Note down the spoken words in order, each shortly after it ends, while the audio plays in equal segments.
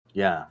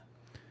Yeah.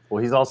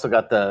 Well, he's also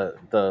got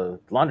the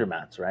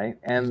laundromats, right?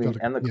 And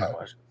the car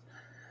wash.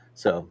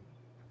 So,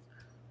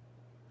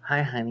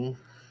 hi, honey.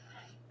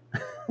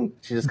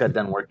 She just got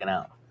done working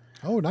out.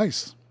 Oh,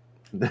 nice.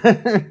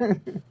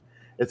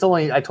 It's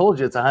only, I told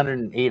you, it's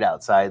 108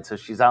 outside, so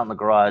she's out in the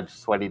garage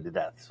sweaty to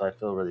death. So I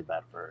feel really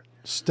bad for her.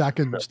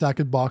 Stacking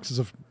boxes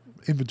of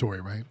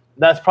inventory, right?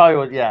 That's probably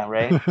what, yeah,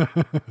 right?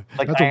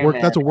 Like Iron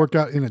Man. That's a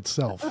workout in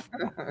itself.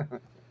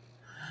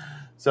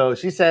 So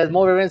she says,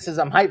 Mulberry Vent says,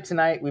 I'm hyped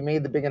tonight. We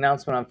made the big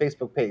announcement on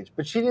Facebook page.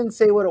 But she didn't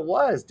say what it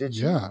was, did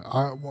she? Yeah.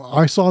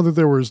 I saw that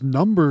there was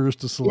numbers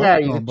to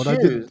select you from,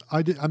 but choose.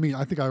 I mean,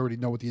 I think I already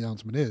know what the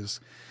announcement is.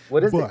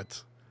 What is it?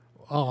 But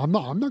I'm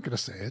not going to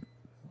say it.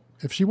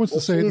 If she wants to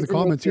say it in the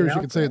comments here, she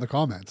can say it in the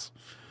comments.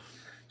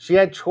 She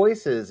had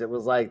choices. It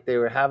was like they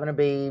were having a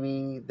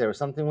baby. There was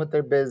something with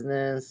their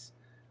business.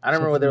 I don't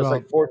remember whether it was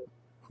like 4.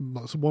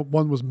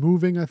 One was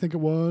moving, I think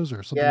it was,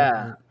 or something.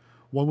 Yeah.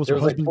 One was her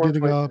husband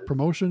getting a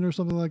promotion or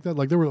something like that.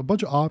 Like there were a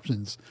bunch of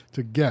options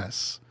to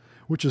guess,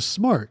 which is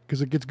smart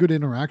because it gets good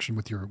interaction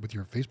with your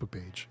Facebook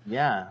page.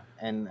 Yeah,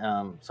 and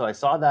so I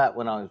saw that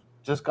when I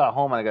just got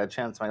home and I got a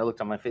chance. I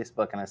looked on my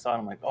Facebook and I saw it.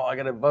 I'm like, oh, I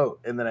got to vote,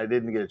 and then I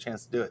didn't get a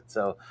chance to do it.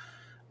 So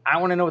I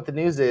want to know what the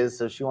news is.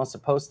 So she wants to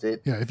post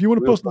it. Yeah, if you want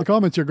to post in the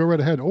comments here, go right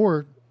ahead,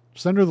 or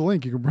send her the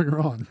link. You can bring her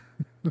on.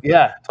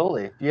 Yeah,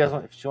 totally. If you guys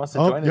if she wants to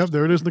join us. Yep,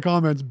 there it is in the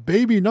comments.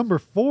 Baby number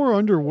 4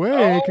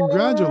 underway.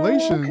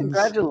 Congratulations.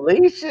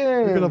 Congratulations.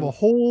 You're going to have a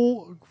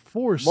whole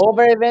force.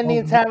 Mulberry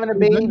Vending's having a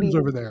baby.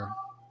 Over there.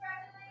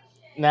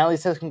 Natalie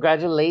says,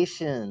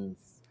 congratulations.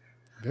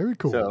 Very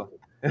cool. So,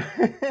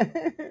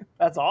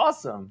 that's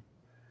awesome.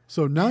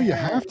 So now you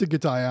have to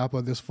get to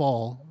IAPA this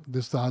fall,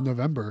 this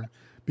November,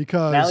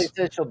 because Natalie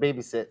says she'll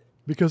babysit.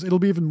 Because it'll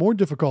be even more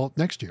difficult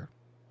next year.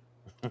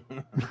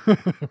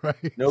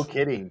 Right? No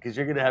kidding, because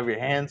you're going to have your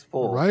hands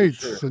full. Right.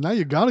 Sure. So now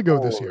you got to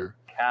go this year.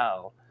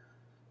 Cow.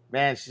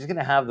 Man, she's going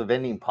to have the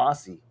vending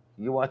posse.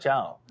 You watch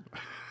out.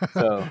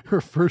 So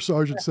her first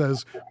sergeant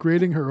says,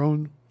 creating her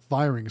own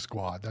firing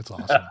squad. That's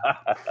awesome.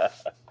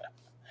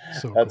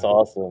 That's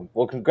awesome.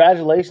 Well,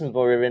 congratulations,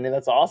 Mulberry Vending.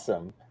 That's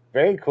awesome.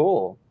 Very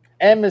cool.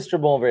 And Mr.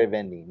 Mulberry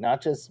Vending,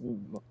 not just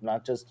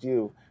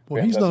you.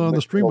 Well, he's not on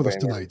the stream with us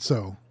tonight,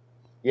 so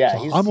yeah,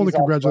 so I'm only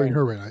congratulating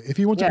her right now. If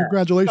he wants a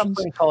congratulations,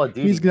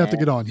 he's gonna have to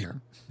get on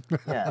here.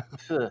 Yeah,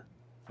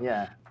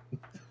 yeah.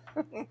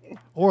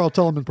 Or I'll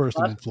tell him in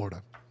person in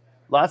Florida.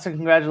 Lots of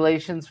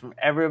congratulations from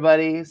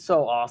everybody.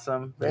 So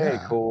awesome. Very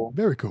cool.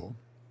 Very cool.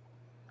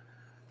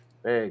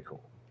 Very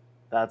cool.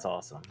 That's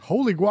awesome.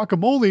 Holy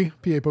guacamole,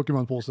 PA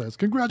Pokemon Pool says.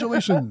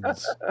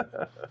 Congratulations.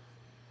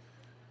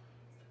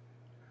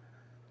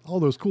 All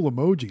those cool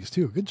emojis,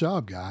 too. Good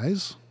job,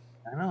 guys.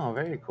 I know.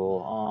 Very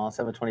cool.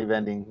 720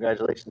 Vending.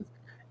 Congratulations.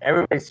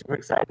 Everybody's super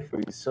excited for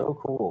you. So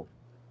cool.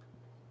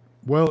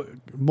 Well,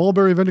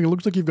 Mulberry Vending, it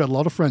looks like you've got a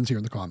lot of friends here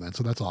in the comments,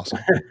 so that's awesome.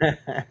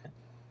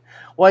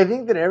 Well, I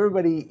think that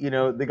everybody,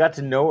 they got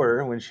to know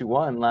her when she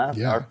won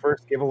our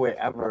first giveaway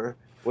ever,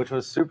 which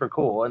was super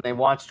cool. And they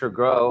watched her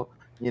grow,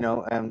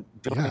 and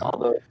doing all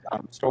the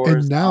stores.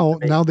 And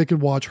now they can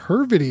watch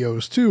her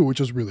videos too,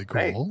 which is really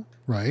cool,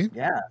 right?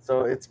 Yeah.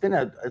 So it's been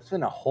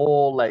a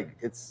whole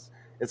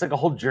it's like a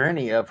whole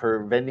journey of her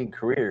vending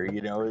career.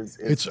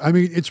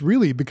 It's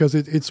really because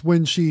it's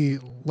when she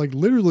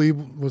literally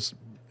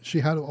she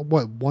had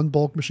one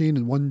bulk machine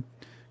and one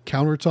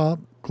countertop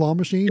claw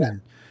machine,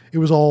 and it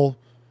was all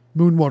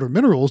Moonwater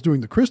Minerals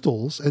doing the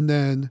crystals, and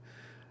then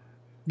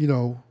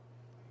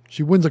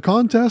she wins a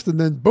contest, and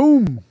then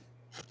boom,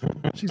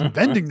 she's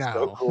vending now.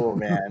 So cool,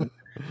 man.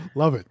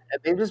 Love it.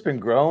 And they've just been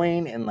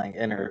growing, and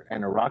her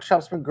rock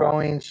shop's been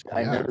growing.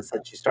 I noticed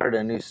that she started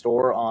a new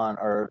store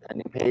a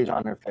new page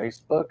on her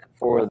Facebook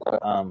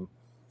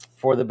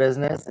for the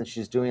business, and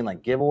she's doing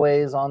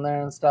giveaways on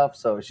there and stuff.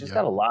 So she's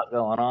got a lot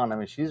going on. I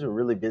mean, she's a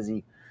really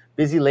busy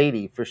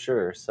lady for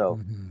sure. So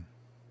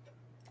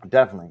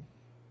definitely.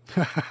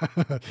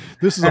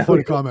 This is a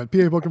funny comment. PA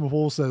Pokemon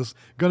Pool says,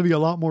 "Going to be a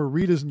lot more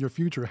Ritas in your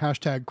future."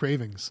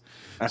 #cravings.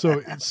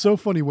 So it's so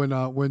funny when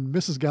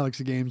Mrs.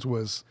 Galaxy Games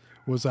was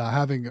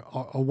having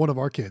one of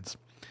our kids.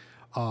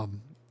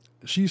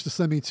 She used to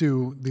send me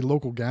to the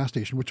local gas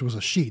station, which was a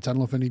Sheetz. I don't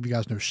know if any of you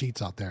guys know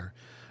Sheetz out there.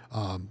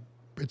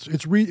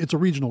 It's a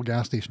regional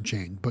gas station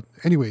chain, but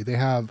anyway, they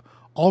have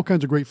all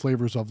kinds of great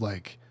flavors of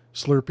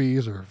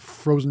Slurpees or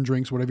frozen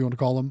drinks, whatever you want to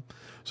call them.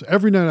 So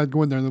every night I'd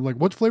go in there and they're like,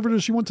 "What flavor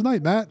does she want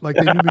tonight, Matt?" They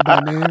knew me by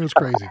name. It was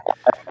crazy.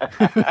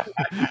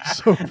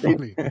 So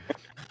funny.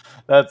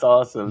 That's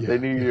awesome. Yeah, they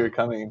knew you were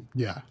coming.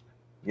 Yeah.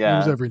 Yeah. It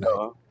was every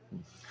night.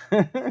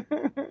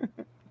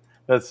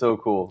 That's so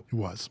cool. It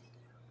was.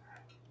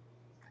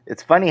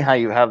 It's funny how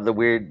you have the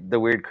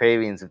weird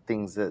cravings of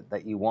things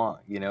that you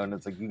want, and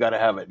it's you got to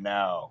have it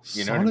now.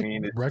 You know what I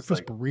mean? It's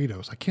breakfast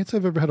burritos. I can't say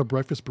I've ever had a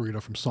breakfast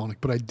burrito from Sonic,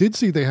 but I did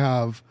see they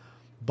have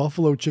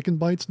buffalo chicken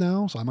bites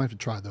now, so I might have to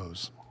try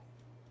those.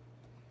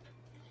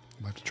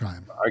 I might have to try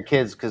them. Our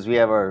kids, because we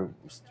have our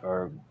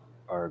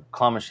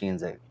claw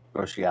machines at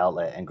Grocery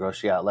Outlet, and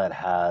Grocery Outlet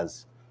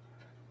has,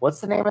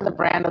 what's the name of the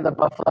brand of the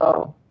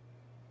buffalo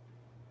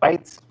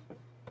bites?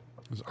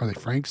 Are they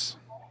Franks?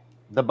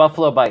 The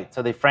Buffalo Bites.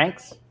 Are they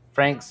Franks?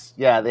 Franks.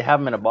 Yeah, they have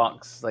them in a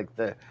box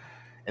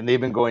and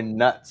they've been going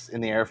nuts in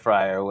the air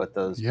fryer with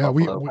those Yeah,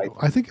 Buffalo Bites.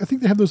 I think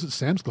they have those at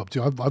Sam's Club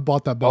too. I've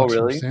bought that Oh, box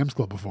from really? Sam's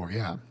Club before.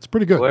 Yeah, it's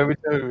pretty good. Well, every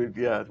time,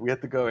 we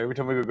have to go. Every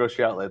time we go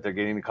grocery outlet, they're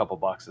getting a couple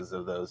boxes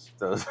of those.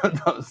 Those.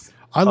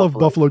 I love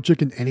buffalo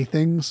chicken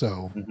anything,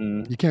 so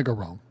Mm-hmm. you can't go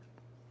wrong.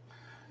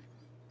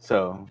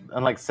 So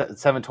unlike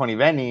 720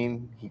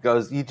 Vending, he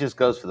just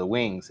goes for the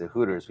wings at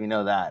Hooters. We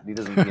know that he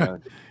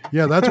doesn't.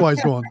 Yeah, that's why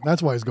he's going.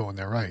 That's why he's going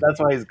there, right? That's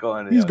why he's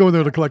going. He's going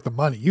there to collect the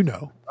money.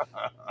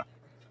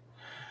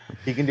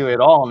 He can do it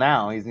all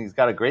now. He's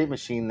got a great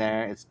machine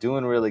there. It's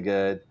doing really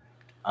good.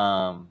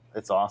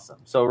 It's awesome.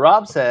 So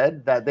Rob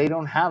said that they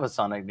don't have a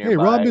Sonic nearby. Hey,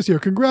 Rob is here.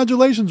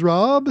 Congratulations,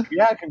 Rob.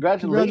 Yeah,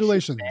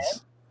 congratulations. Man.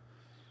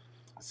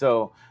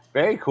 So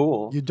very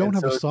cool. You don't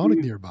have a Sonic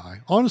nearby.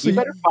 Honestly, you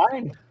better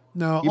find.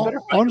 No,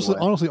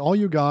 honestly, all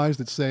you guys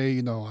that say,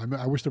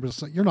 I wish there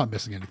was. You're not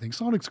missing anything.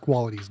 Sonic's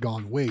quality has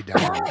gone way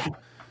down.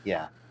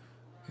 Yeah,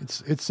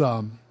 it's.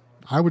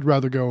 I would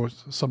rather go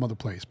some other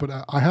place, but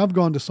I have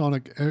gone to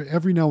Sonic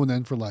every now and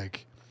then for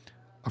like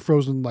a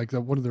frozen, like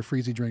one of their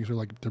freezy drinks, or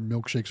like their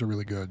milkshakes are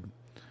really good.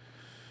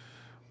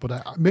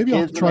 But maybe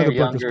I'll try the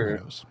breakfast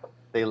burritos.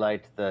 They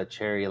liked the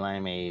cherry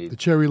limeade. The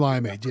cherry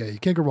limeade, yeah, you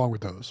can't go wrong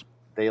with those.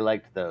 They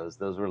liked those.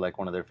 Those were like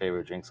one of their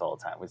favorite drinks all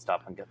the time. We'd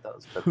stop and get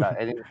those. But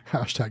I didn't.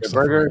 Hashtag their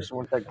burgers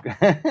weren't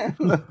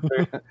that.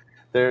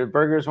 Their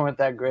burgers weren't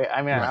that great.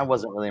 I mean, right. I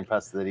wasn't really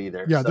impressed with it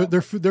either. Yeah, so.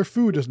 their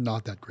food is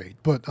not that great,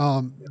 but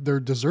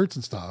their desserts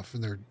and stuff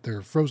and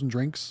their frozen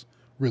drinks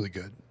really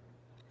good.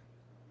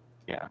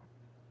 Yeah.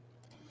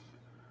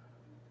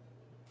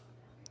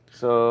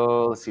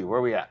 So let's see, where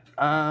are we at?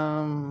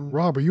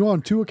 Rob, are you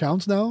on 2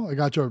 accounts now? I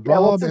got you,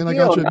 Rob, and I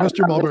got you,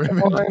 Mr. Mulberry.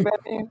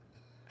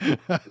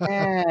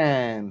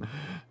 Man,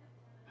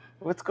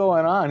 what's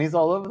going on? He's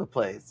all over the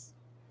place.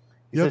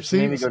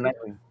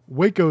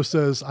 Waco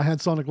says, I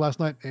had Sonic last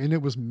night and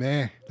it was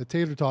meh. The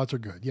tater tots are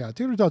good. Yeah,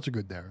 tater tots are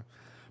good there.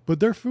 But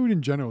their food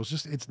in general is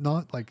just, it's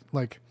not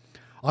like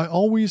I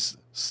always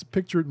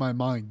picture it in my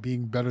mind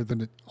being better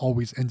than it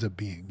always ends up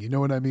being. You know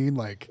what I mean?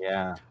 Like,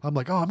 yeah. I'm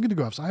like, I'm going to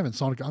go have Sonic.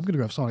 I'm going to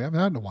go have Sonic. I haven't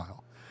had it in a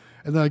while.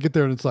 And then I get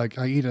there and it's like,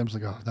 I eat it. I'm just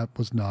like, that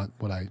was not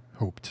what I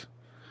hoped.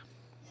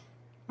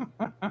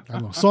 I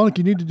don't know. Sonic,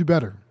 you need to do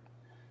better.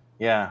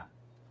 Yeah.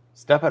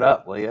 Step it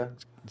up, will you?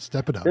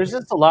 Step it up. There's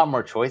just a lot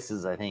more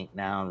choices, I think,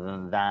 now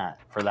than that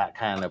for that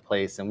kind of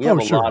place. And we have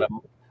a lot of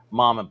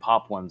mom and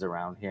pop ones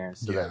around here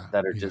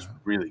that are just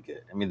really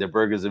good. I mean, their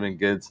burgers have been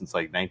good since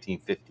like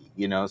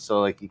 1950,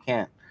 so like you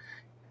can't,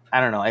 I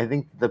don't know. I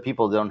think the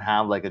people don't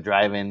have like a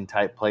drive-in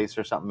type place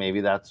or something.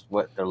 Maybe that's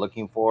what they're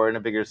looking for in a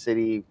bigger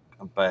city,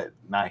 but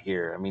not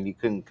here. I mean, you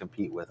couldn't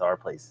compete with our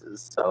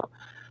places. So,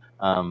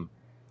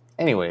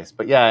 anyways,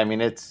 but yeah, I mean,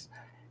 it's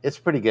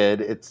pretty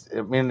good. It's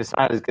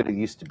not as good as it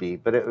used to be,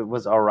 but it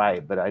was all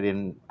right. But I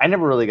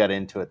never really got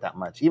into it that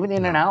much. Even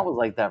In-N-Out was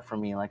like that for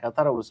me. Like I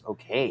thought it was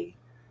okay,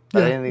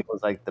 but I didn't think it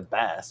was like the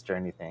best or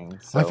anything.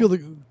 So. I feel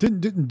like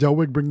didn't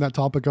Delwig bring that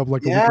topic up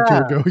like a week or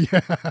 2 ago?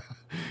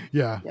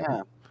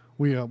 Yeah.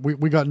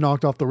 We got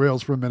knocked off the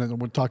rails for a minute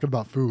and we're talking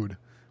about food,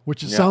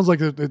 which sounds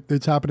like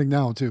it's happening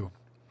now too.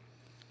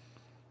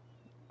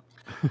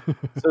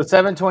 So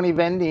 720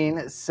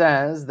 Vending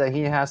says that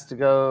he has to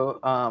go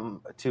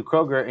to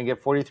Kroger and get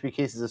 43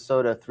 cases of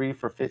soda, 3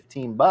 for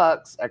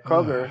 $15 at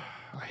Kroger.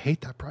 I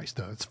hate that price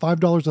though. It's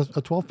 $5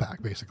 a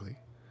 12-pack basically.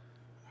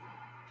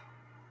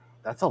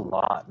 That's a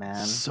lot,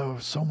 man.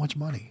 So much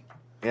money.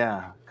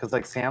 Yeah, because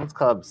like Sam's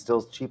Club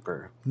still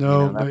cheaper.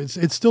 No,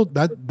 it's still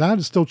that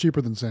is still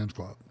cheaper than Sam's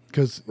Club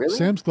because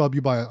Sam's Club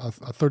you buy a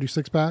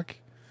 36-pack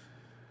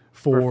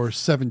for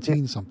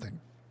 17 something.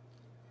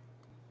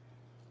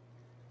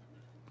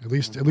 At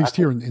least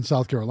here in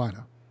South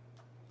Carolina.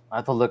 I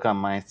have to look on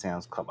my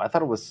Sam's Club. I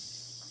thought it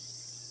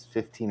was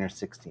 15 or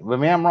 16. But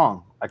maybe I'm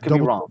wrong. I could be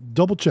wrong.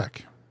 Double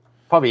check.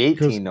 Probably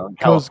 18 though in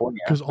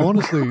California. Because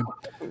honestly,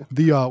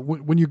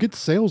 when you get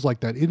sales like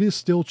that, it is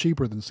still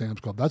cheaper than Sam's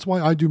Club. That's why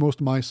I do most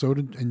of my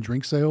soda and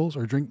drink sales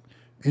or drink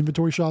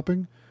inventory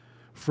shopping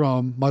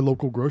from my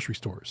local grocery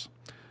stores.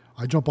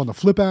 I jump on the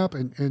Flip app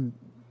and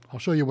I'll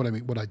show you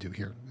what I do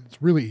here.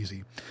 It's really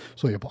easy.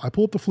 So I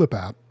pull up the Flip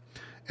app.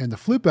 And the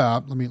Flip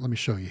app, let me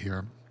show you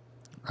here.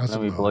 It's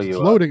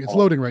loading. It's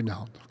loading right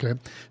now. Okay,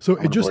 so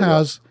it just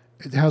has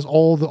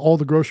all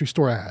the grocery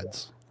store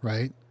ads,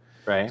 right?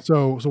 Right.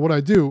 So what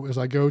I do is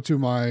I go to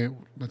my,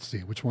 let's see,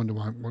 which one am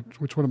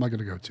I going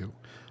to go to?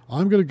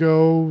 I'm going to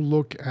go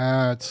look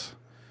at,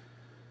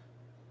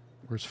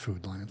 where's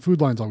Food Lion? Food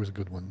Lion's always a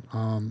good one.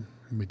 Let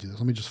me do this.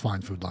 Let me just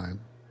find Food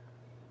Lion.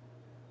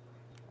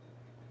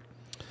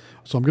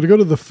 So I'm going to go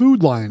to the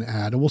Food Lion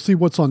ad, and we'll see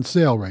what's on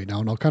sale right now,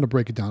 and I'll kind of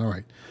break it down. All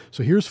right.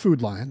 So here's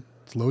Food Lion.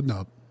 It's loading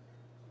up.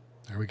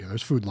 There we go.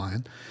 There's Food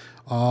Lion.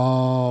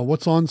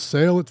 What's on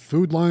sale at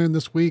Food Lion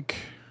this week?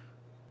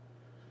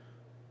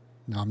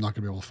 No, I'm not going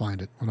to be able to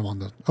find it when I'm on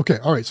the... Okay.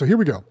 All right. So here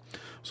we go.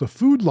 So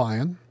Food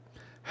Lion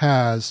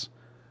has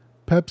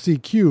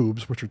Pepsi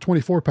Cubes, which are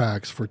 24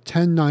 packs for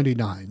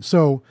 $10.99.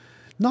 So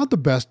not the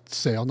best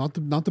sale, not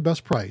the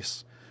best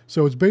price.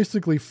 So it's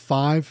basically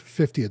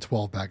 $5.50 a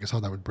 12 pack is how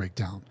that would break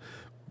down.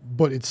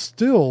 But it's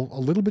still a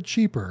little bit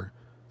cheaper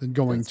than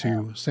going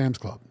to Sam's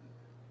Club.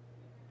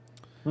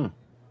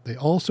 They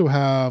also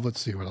have,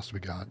 let's see, what else we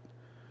got?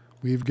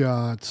 We've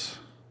got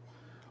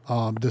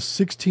the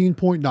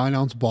 16.9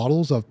 ounce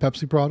bottles of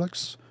Pepsi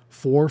products,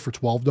 4 for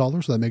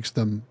 $12. So that makes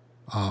them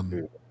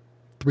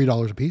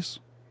 $3 a piece.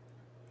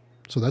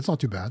 So that's not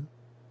too bad.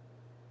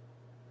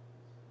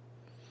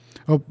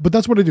 Oh, but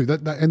that's what I do.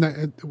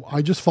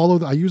 I just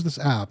follow. I use this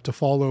app to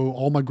follow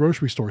all my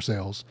grocery store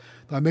sales.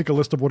 I make a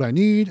list of what I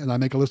need, and I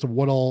make a list of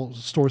what all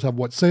stores have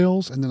what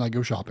sales, and then I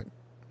go shopping.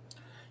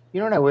 You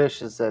know what I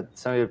wish is that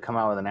somebody would come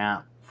out with an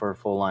app for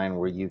Full Line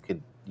where you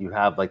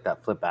have like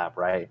that flip app,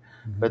 right?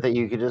 Mm-hmm. But that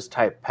you could just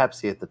type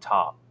Pepsi at the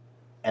top,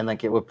 and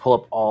like it would pull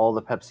up all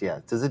the Pepsi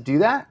ads. Does it do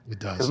that? It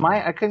does. Because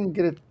I couldn't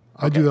get it.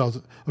 Okay. I do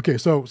that. Okay,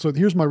 so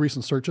here's my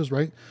recent searches,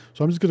 right?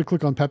 So I'm just going to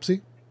click on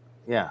Pepsi.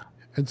 Yeah.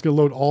 And it's going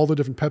to load all the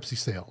different Pepsi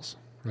sales,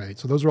 right?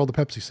 So those are all the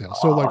Pepsi sales.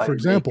 So like, for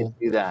example,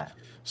 do that.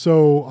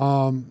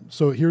 So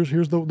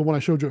here's the one I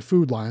showed you at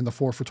Food Line, the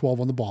 4 for $12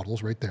 on the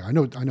bottles right there. I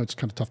know it's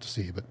kind of tough to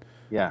see, but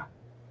yeah,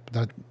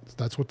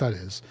 that's what that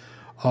is.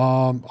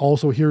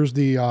 Also here's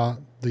the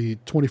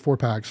 24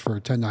 packs for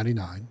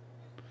 $10.99.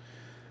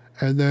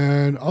 And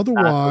then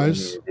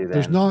otherwise,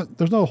 there's not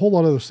a whole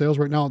lot of those sales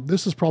right now.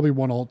 This is probably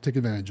one I'll take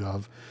advantage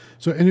of.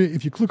 So, and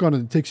if you click on it,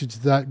 it takes you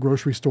to that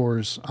grocery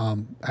store's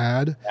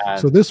ad.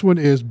 So this one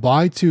is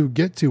buy two,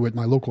 get two at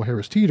my local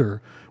Harris Teeter,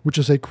 which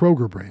is a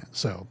Kroger brand.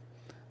 So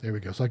there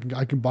we go. So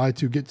I can buy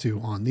two, get two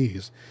on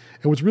these.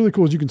 And what's really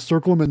cool is you can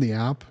circle them in the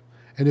app.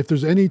 And if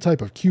there's any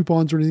type of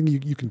coupons or anything,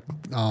 you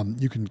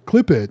can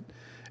clip it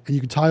and you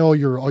can tie all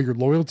your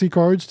loyalty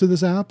cards to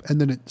this app, and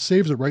then it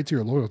saves it right to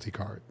your loyalty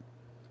card.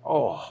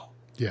 Oh.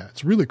 Yeah,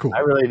 it's really cool. I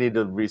really need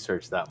to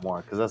research that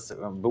more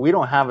but we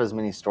don't have as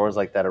many stores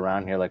like that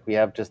around here. Like we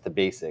have just the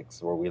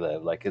basics where we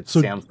live. Like it's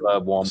Sam's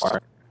Club,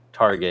 Walmart,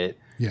 Target.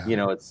 Yeah,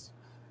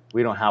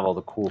 we don't have all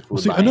the cool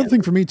food. See, another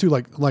thing for me too,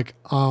 like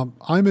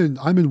I'm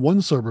in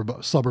one suburb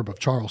of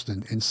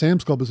Charleston, and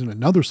Sam's Club is in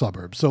another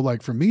suburb. So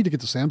like for me to get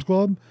to Sam's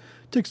Club,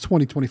 it takes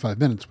 25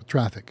 minutes with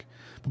traffic.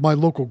 But my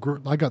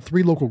I got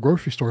 3 local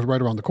grocery stores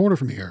right around the corner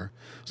from here.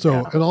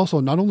 So it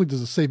also not only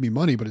does it save me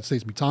money, but it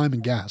saves me time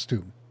and gas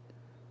too.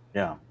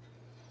 Yeah.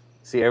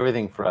 See,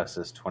 everything for us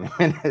is 20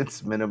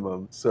 minutes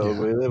minimum. So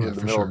we live in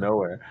the middle of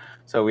nowhere.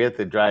 So we have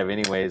to drive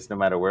anyways, no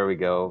matter where we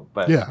go.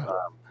 But,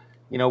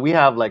 we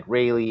have like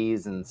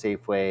Rayleigh's and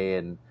Safeway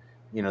and,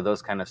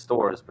 those kind of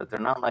stores, but they're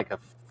not like a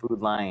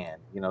Food Lion.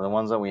 The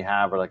ones that we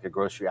have are like a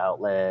grocery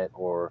outlet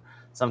or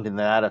something to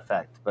that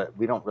effect. But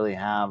we don't really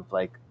have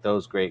like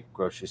those great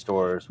grocery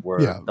stores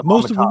where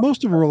most of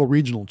them are all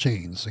regional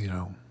chains,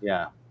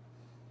 Yeah.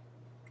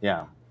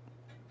 Yeah.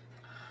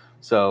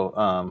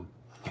 So,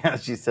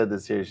 she said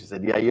this here. She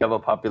said, "Yeah, you have a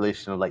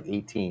population of like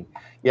 18.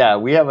 Yeah,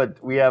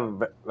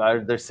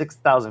 there's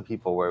 6,000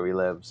 people where we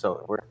live,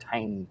 so we're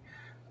tiny,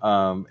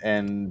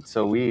 and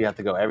so we have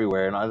to go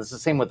everywhere. And it's the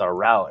same with our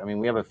route. I mean,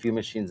 we have a few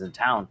machines in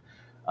town,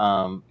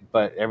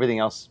 but everything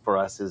else for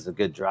us is a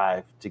good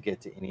drive to get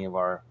to any of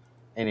our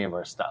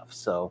stuff.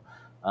 So,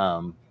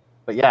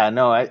 but yeah,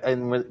 no,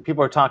 and when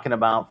people are talking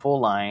about Full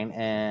Line,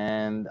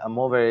 and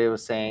Mulberry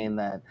was saying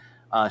that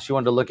she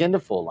wanted to look into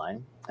Full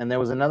Line. And there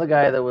was another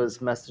guy that was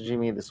messaging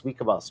me this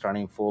week about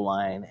starting Full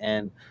Line,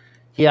 and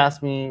he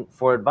asked me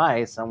for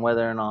advice on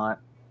whether or not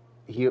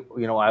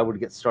I would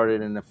get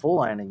started in the Full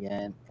Line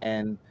again.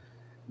 And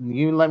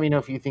you let me know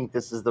if you think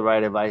this is the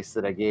right advice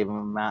that I gave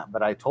him, Matt.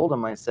 But I told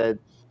him, I said,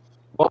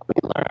 what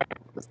we learned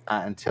was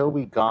that until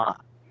we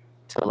got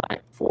to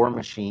like 4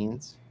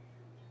 machines,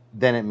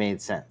 then it made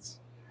sense.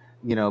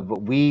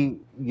 But we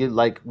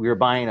were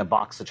buying a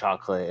box of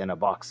chocolate and a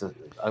box of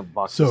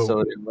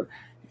soda.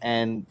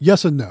 And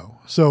yes and no.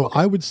 So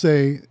I would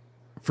say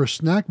for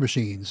snack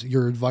machines,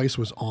 your advice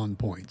was on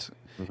point.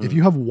 Mm-hmm. If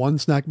you have one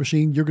snack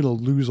machine, you're going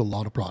to lose a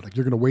lot of product.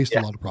 You're going to waste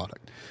a lot of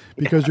product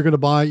because you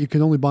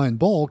can only buy in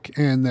bulk,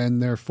 and then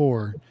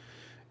therefore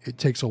it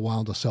takes a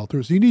while to sell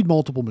through. So you need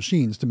multiple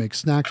machines to make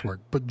snacks work.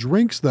 But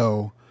drinks,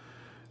 though,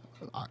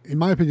 in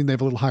my opinion, they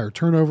have a little higher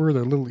turnover.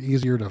 They're a little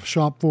easier to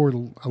shop for,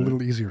 a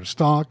little easier to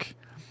stock.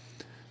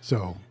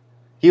 So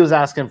he was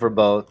asking for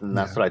both, and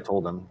that's what I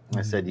told him.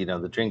 I said,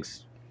 the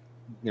drinks,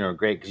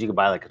 great because you could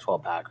buy like a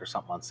 12-pack or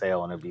something on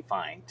sale and it'd be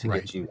fine to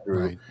get you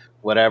through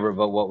whatever.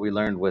 But what we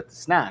learned with the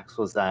snacks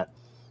was that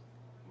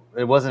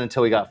it wasn't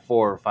until we got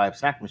 4 or 5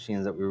 snack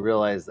machines that we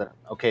realized that,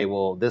 okay,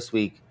 well, this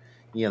week,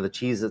 the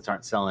Cheez-Its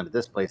aren't selling at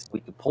this place. We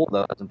could pull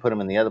those and put them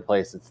in the other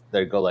place.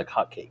 They go like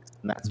hotcakes,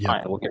 and that's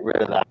fine. We'll get rid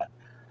of that,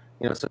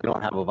 so we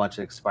don't have a bunch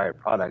of expired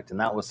product. And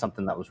that was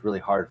something that was really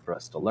hard for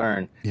us to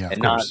learn. Yeah,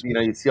 and not,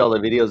 you see all the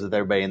videos of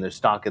everybody and they're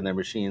stocking their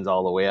machines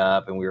all the way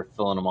up, and we were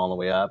filling them all the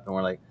way up, and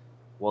we're like,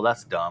 well,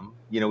 that's dumb.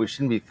 We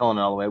shouldn't be filling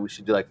it all the way. We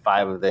should do like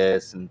 5 of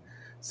this and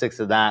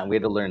 6 of that. And we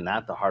had to learn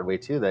that the hard way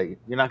too, that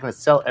you're not going to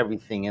sell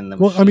everything in the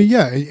machine. Well, I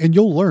mean, and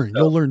you'll learn.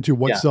 You'll learn too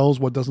what sells,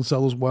 what doesn't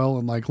sell as well.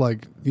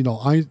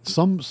 And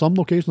some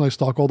locations I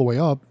stock all the way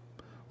up,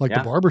 like the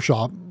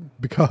barbershop,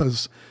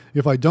 because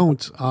if I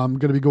don't, I'm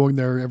going to be going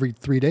there every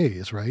 3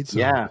 days, right? So,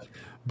 Yeah.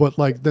 but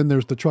like then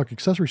there's the truck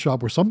accessory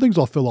shop where some things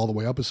I'll fill all the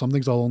way up, and some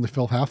things I'll only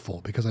fill half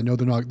full because I know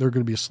they're going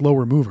to be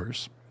slower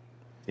movers.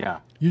 Yeah.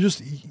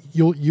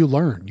 You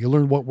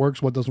learn what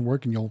works, what doesn't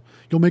work, and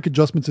you'll make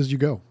adjustments as you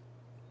go.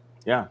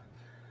 Yeah.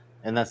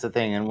 And that's the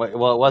thing. And it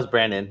was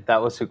Brandon.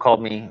 That was who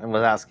called me and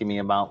was asking me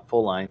about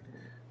Full Line.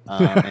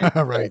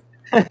 Right.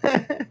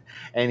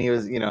 And he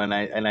was,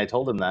 and I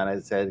told him that. I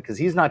said, because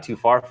he's not too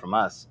far from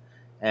us.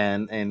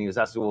 And he was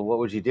asking, well, what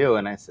would you do?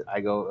 And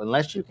I go,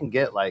 unless you can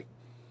get like,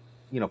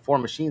 4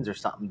 machines or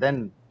something,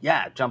 then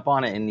yeah, jump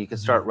on it and you can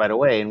start right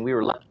away. And we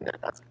were lucky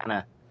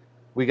that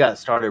we got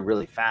started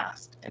really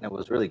fast, and it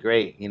was really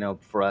great,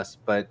 for us.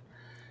 But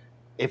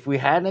if we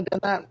hadn't done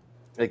that,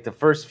 like the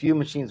first few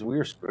machines, we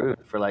were screwed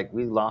for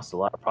we lost a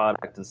lot of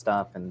product and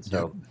stuff. And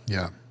so,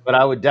 yeah. But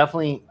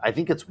I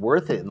think it's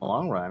worth it in the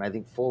long run. I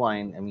think Full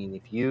Line,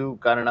 if you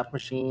got enough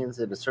machines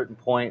at a certain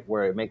point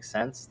where it makes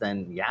sense,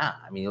 then yeah,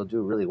 you'll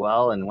do really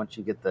well. And once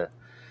you get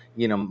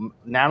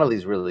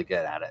Natalie's really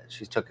good at it.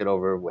 She's took it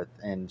over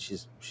and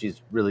she's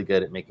really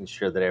good at making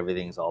sure that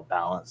everything's all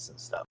balanced and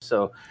stuff.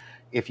 So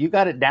if you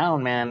got it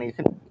down, man, you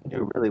can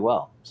do really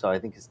well. So I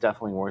think it's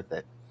definitely worth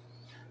it.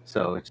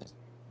 So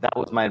that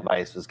was my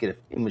advice: was get a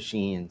few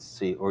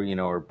machines,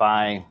 or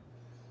buy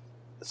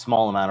a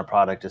small amount of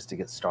product just to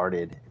get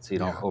started, so you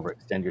don't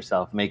overextend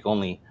yourself. Make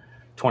only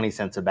 20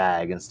 cents a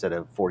bag instead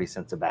of 40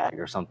 cents a bag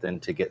or something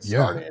to get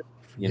started.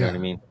 You know what I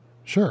mean?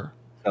 Sure.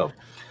 So,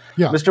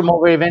 yeah, Mr.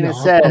 Mulberry Vending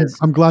says,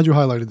 I'm glad you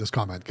highlighted this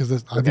comment because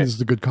I think this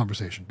is a good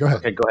conversation. Go ahead.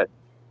 Okay, go ahead.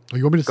 Oh,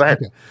 you want me to go ahead?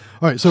 Okay.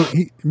 All right. So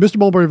Mr.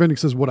 Mulberry Vending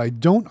says, what I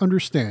don't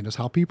understand is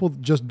how people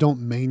just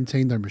don't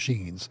maintain their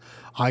machines.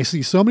 I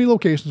see so many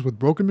locations with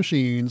broken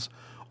machines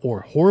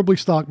or horribly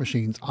stocked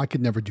machines. I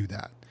could never do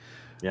that.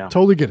 Yeah.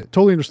 Totally get it.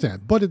 Totally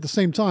understand. But at the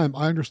same time,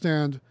 I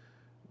understand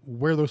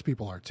where those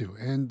people are too.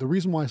 And the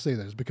reason why I say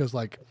that is because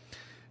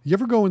you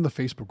ever go in the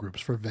Facebook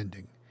groups for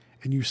vending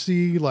and you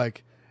see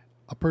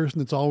a person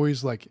that's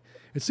always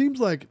it seems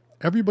like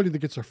everybody that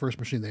gets their first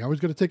machine, they always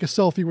got to take a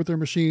selfie with their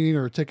machine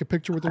or take a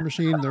picture with their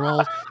machine.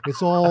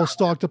 It's all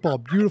stocked up, all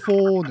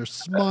beautiful, and they're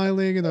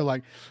smiling and they're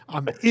like,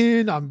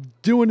 I'm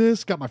doing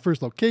this, got my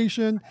first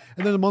location.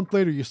 And then a month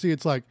later you see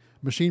it's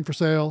machine for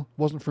sale,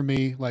 wasn't for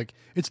me.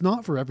 It's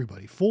not for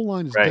everybody. Full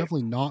Line is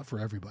definitely not for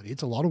everybody.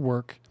 It's a lot of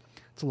work.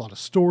 It's a lot of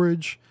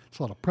storage. It's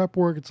a lot of prep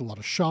work. It's a lot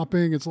of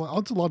shopping. It's a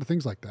lot of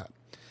things like that.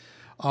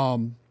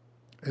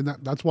 And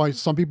that's why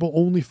some people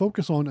only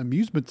focus on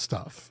amusement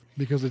stuff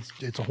because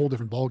it's a whole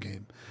different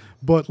ballgame.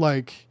 But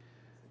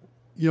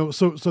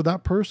so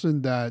that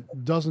person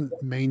that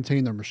doesn't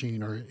maintain their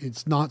machine or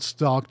it's not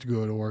stocked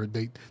good or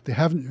they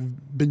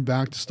haven't been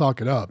back to stock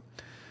it up,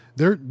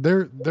 they're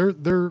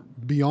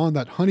beyond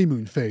that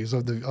honeymoon phase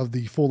of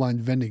the Full Line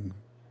vending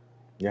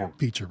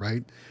feature,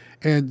 right?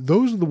 And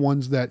those are the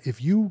ones that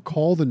if you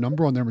call the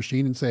number on their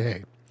machine and say,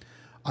 hey,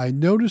 I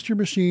noticed your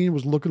machine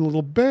was looking a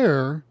little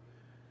bare.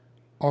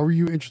 Are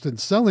you interested in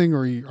selling,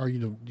 or are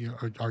you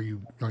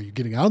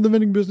getting out of the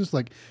vending business?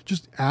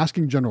 Just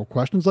asking general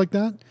questions like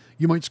that,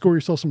 you might score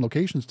yourself some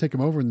locations, take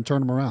them over, and turn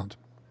them around.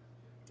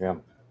 Yeah,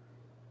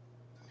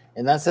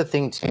 and that's the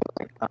thing too.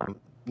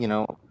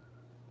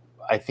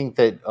 I think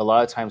that a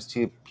lot of times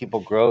too, people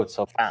grow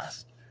so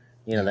fast.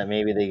 That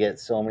maybe they get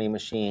so many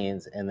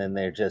machines, and then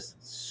they're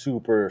just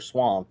super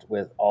swamped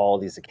with all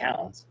these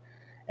accounts,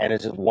 and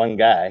it's just one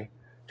guy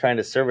trying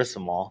to service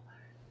them all.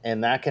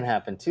 And that can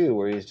happen too,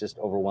 where he's just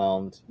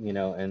overwhelmed,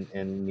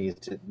 and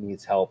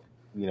needs help,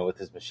 with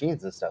his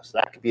machines and stuff. So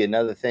that could be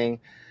another thing.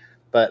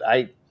 But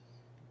I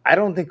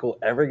don't think we'll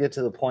ever get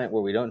to the point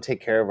where we don't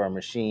take care of our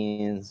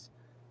machines.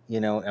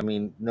 No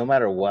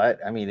matter what.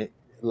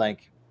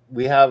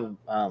 We have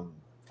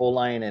Full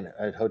Line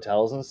at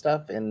hotels and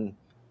stuff, and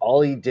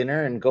I'll eat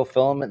dinner and go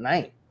fill them at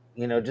night.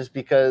 Just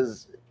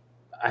because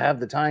I have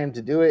the time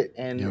to do it,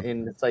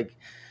 and it's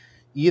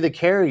you either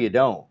care or you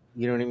don't.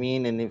 You know what I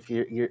mean? And if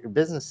your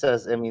business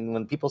says,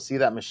 when people see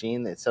that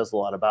machine, it says a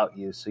lot about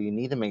you. So you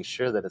need to make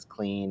sure that it's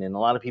clean. And a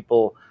lot of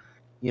people,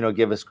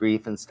 give us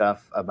grief and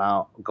stuff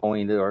about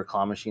going to our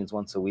claw machines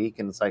once a week.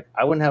 And it's I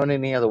wouldn't have it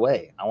any other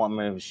way. I want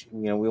my,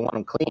 we want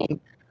them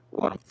clean, we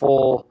want them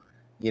full,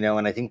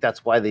 and I think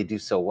that's why they do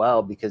so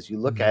well, because you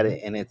look at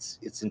it and it's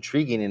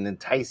intriguing and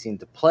enticing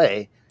to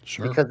play.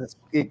 Sure. Because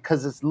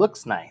it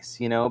looks nice,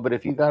 but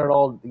if you got it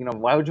all,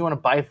 why would you want to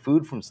buy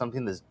food from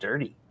something that's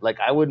dirty?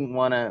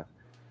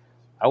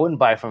 I wouldn't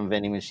buy from a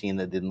vending machine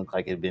that didn't look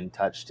like it had been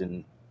touched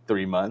in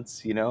 3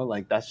 months,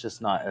 that's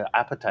just not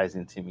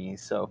appetizing to me.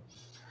 So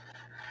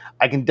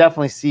I can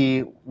definitely see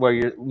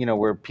where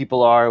where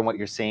people are and what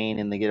you're saying,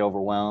 and they get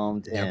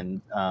overwhelmed. Yep.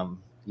 And,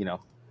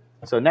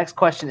 so next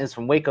question is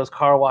from Waco's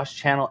Car Wash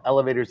Channel,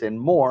 Elevators and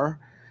More.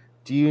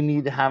 Do you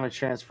need to have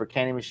insurance for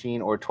candy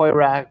machine or toy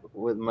rack?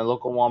 With my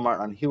local Walmart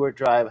on Hewitt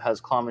Drive has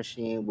claw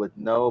machine with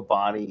no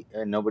body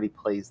and nobody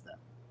plays them.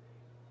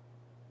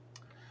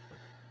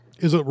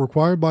 Is it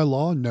required by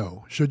law?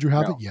 No. Should you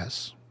have it?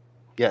 Yes.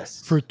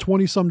 Yes. For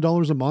 $20 some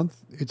a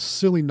month, it's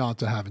silly not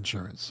to have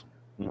insurance.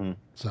 Mm-hmm.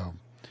 So,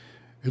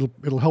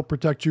 It'll help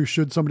protect you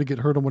should somebody get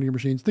hurt on one of your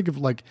machines. Think of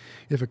like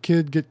if a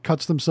kid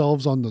cuts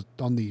themselves on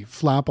the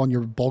flap on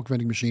your bulk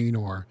vending machine,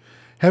 or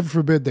heaven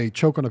forbid they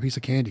choke on a piece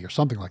of candy or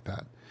something like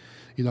that.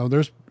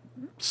 There's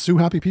sue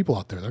happy people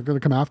out there. They're going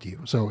to come after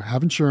you. So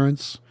have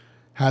insurance,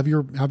 have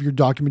your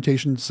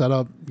documentation set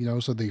up,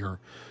 so that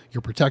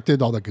you're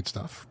protected, all that good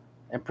stuff.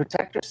 And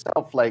protect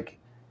yourself. Like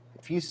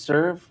if you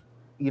serve,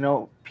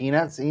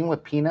 peanuts, even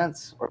with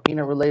peanuts or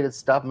peanut related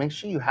stuff, make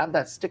sure you have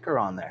that sticker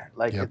on there.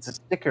 Like Yep. it's a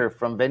sticker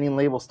from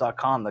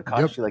vendinglabels.com that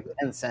costs Yep. you like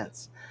 10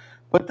 cents.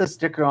 Put the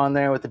sticker on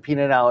there with the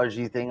peanut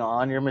allergy thing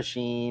on your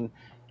machine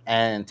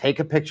and take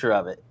a picture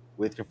of it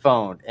with your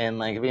phone. And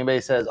like if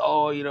anybody says,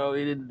 oh, you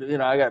didn't,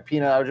 I got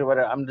peanut allergy,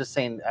 whatever, I'm just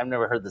saying I've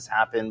never heard this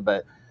happen,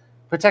 but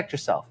protect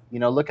yourself.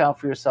 Look out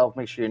for yourself.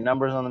 Make sure your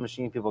number's on the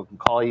machine. People can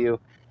call you.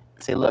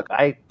 Say, look,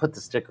 I put the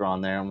sticker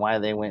on there, and why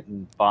they went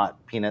and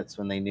bought peanuts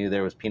when they knew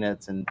there was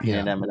peanuts and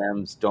peanut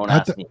M&Ms. Don't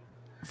ask me.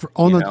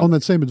 On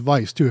that same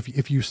advice too,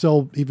 if you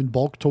sell even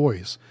bulk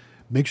toys,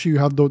 make sure you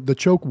have the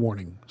choke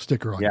warning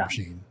sticker on your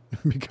machine,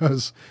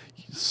 because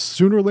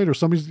sooner or later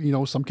somebody's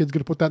some kid's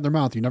gonna put that in their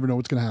mouth. You never know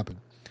what's gonna happen.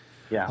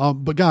 Yeah.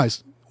 But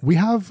guys, we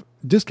have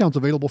discounts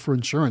available for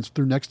insurance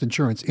through Next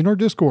Insurance in our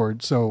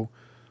Discord. So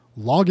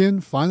log in,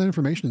 find that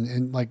information,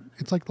 and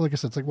it's like I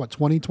said, it's like what,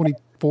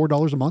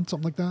 $24 a month,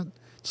 something like that.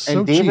 So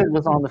and David cheap.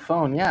 was on the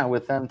phone,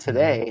 with them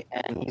today,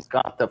 and he's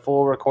got the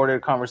full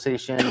recorded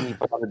conversation he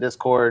put on the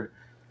Discord.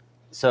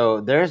 So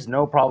there's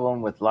no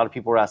problem with a lot of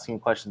people were asking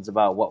questions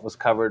about what was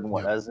covered and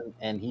what wasn't,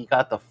 and he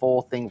got the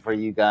full thing for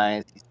you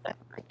guys. He spent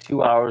like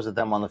 2 hours with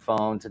them on the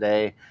phone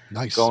today,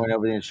 going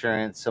over the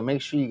insurance. So make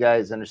sure you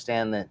guys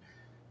understand that,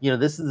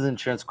 this is the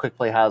insurance Quick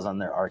Play has on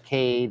their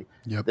arcade.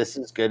 Yep. This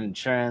is good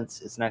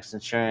insurance. It's Next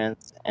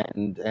Insurance,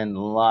 and a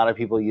lot of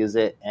people use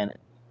it, and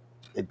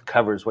it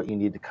covers what you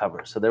need to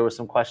cover. So there were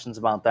some questions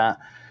about that.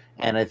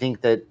 And I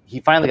think that he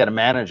finally got a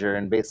manager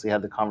and basically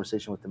had the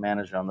conversation with the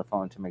manager on the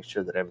phone to make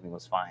sure that everything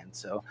was fine.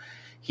 So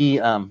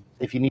he,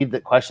 if you need the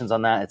questions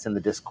on that, it's in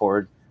the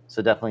Discord.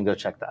 So definitely go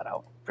check that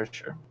out for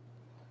sure.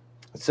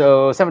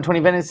 So 720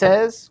 Vending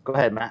says, go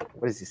ahead, Matt.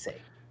 What does he say?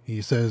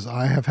 He says,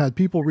 I have had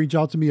people reach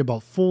out to me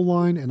about Full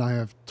Line, and I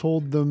have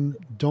told them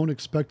don't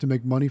expect to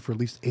make money for at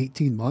least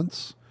 18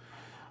 months.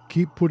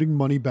 Keep putting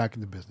money back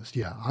in the business.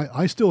 Yeah,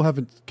 I still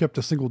haven't kept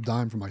a single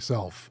dime for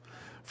myself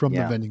from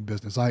the vending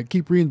business. I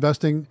keep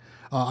reinvesting.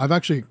 I've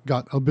actually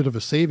got a bit of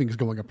a savings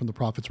going up from the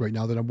profits right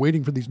now that I'm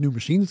waiting for these new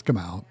machines to come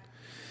out.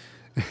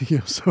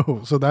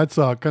 So that's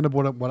kind of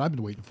what I've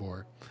been waiting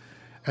for.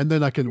 And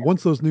then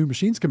once those new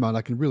machines come out,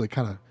 I can really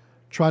kind of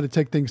try to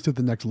take things to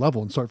the next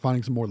level and start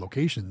finding some more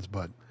locations.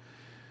 But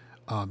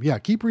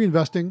keep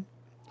reinvesting.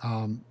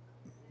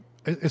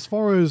 As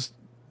far as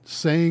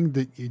saying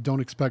that you don't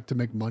expect to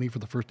make money for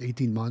the first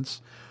 18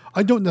 months,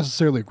 I don't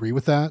necessarily agree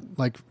with that.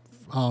 Like,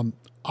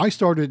 I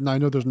started, and I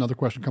know there's another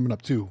question coming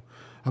up too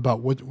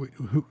about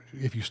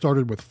if you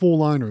started with Full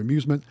Line or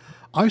amusement.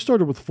 I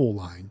started with Full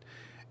Line,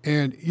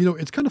 and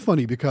it's kind of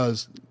funny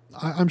because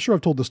I'm sure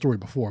I've told this story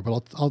before,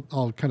 but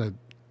I'll kind of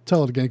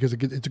tell it again because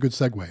it's a good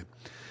segue.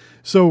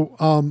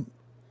 So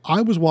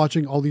I was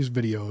watching all these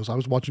videos. I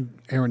was watching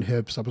Aaron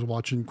Hips. I was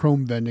watching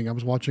Chrome Vending. I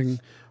was watching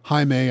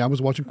Jaime. I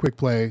was watching Quick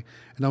Play.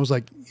 And I was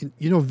like,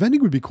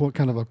 vending would be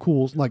kind of a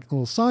cool, like,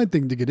 little side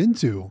thing to get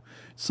into.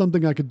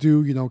 Something I could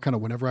do, kind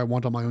of whenever I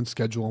want on my own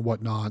schedule and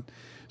whatnot.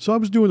 So I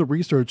was doing the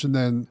research, and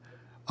then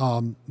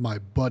my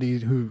buddy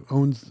who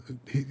knew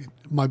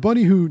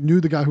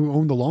the guy who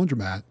owned the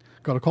laundromat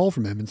got a call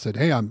from him and said,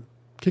 hey, I'm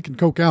kicking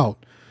Coke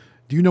out.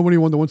 Do you know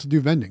anyone that wants to do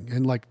vending?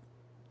 And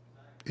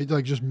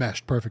it just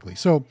meshed perfectly.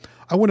 So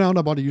I went out and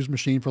I bought a used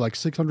machine for like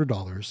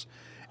 $600.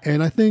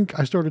 And I think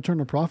I started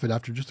turning a profit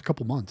after just a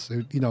couple months.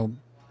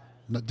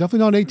 Definitely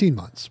not 18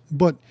 months.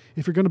 But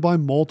if you're going to buy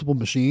multiple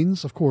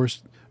machines, of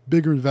course,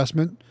 bigger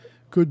investment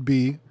could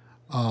be,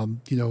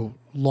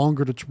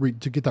 longer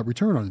to get that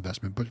return on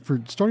investment. But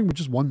for starting with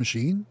just one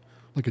machine,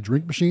 like a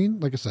drink machine,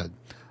 like I said,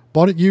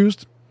 bought it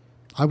used,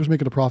 I was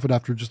making a profit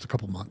after just a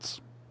couple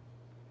months.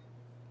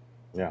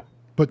 Yeah.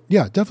 But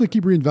yeah, definitely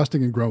keep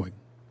reinvesting and growing.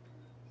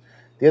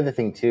 The other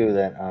thing too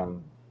that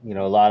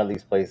a lot of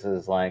these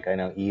places, like I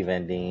know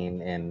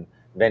eVending and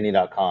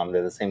Vending.com,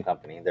 they're the same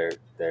company. They're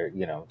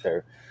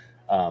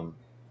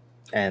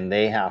and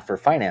they have for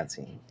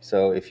financing.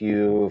 So if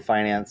you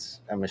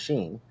finance a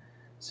machine,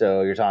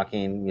 so you're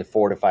talking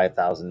 $4,000 to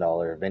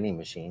 $5,000 vending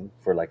machine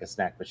for like a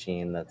snack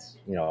machine that's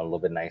a little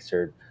bit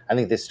nicer. I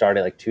think they start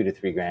at like $2,000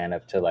 to $3,000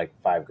 up to like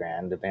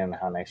 $5,000, depending on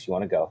how nice you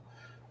want to go,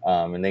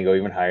 and they go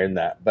even higher than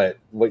that. But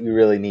what you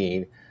really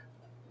need,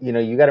 you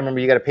got to remember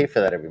you got to pay for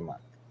that every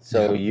month.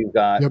 So you've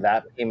got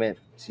that payment.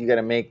 So you got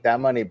to make that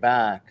money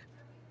back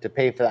to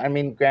pay for that. I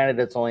mean, granted,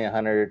 it's only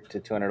 $100 to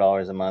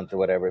 $200 a month or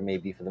whatever it may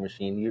be for the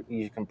machine.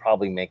 You can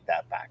probably make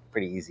that back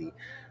pretty easy.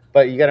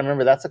 But you got to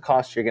remember that's a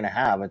cost you're going to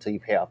have until you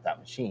pay off that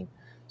machine.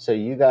 So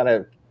you got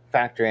to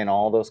factor in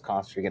all those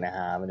costs you're going to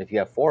have. And if you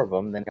have 4 of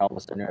them, then all of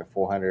a sudden you're at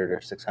 $400 or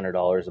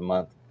 $600 a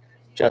month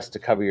just to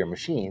cover your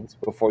machines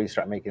before you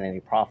start making any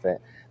profit.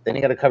 Then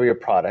you got to cover your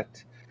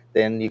product.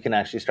 Then you can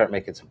actually start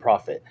making some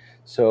profit.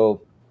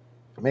 So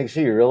make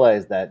sure you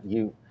realize that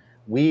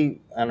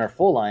we on our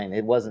full line,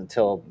 it wasn't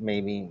until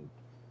maybe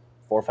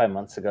 4 or 5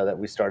 months ago that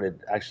we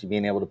started actually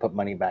being able to put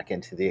money back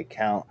into the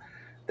account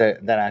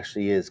that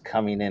actually is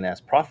coming in as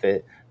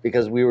profit,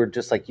 because we were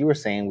just like you were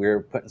saying, we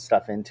were putting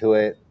stuff into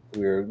it.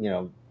 We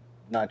were,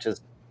 not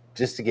just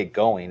to get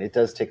going. It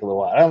does take a little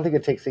while. I don't think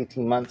it takes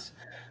 18 months,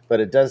 but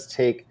it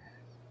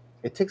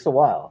takes a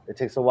while. It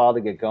takes a while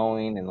to get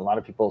going, and a lot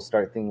of people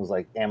start things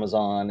like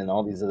Amazon and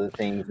all these other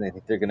things, and they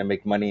think they're going to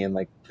make money in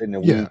a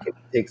Yeah. week. It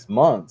takes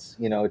months.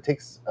 It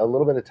takes a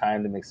little bit of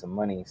time to make some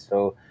money.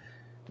 So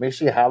make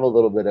sure you have a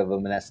little bit of a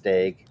nest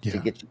egg to Yeah.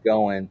 get you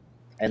going,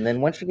 and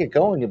then once you get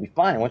going, you'll be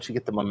fine. Once you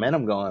get the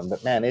momentum going,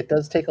 but man, it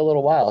does take a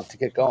little while to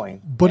get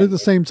going. But at the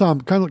same time,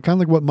 kind of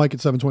like what Mike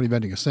at 720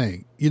 Vending is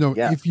saying,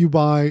 Yeah, if you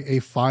buy a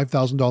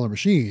 $5,000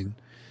 machine,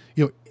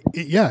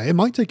 it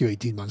might take you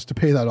 18 months to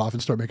pay that off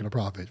and start making a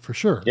profit for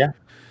sure. yeah,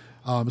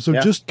 So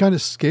yeah, just kind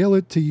of scale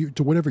it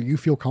to whatever you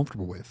feel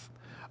comfortable with.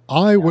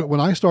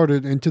 When I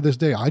started, and to this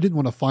day, I didn't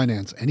want to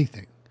finance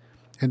anything,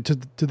 and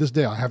to this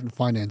day, I haven't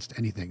financed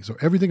anything. So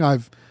everything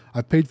I've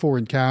paid for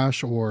in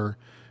cash, or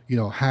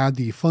had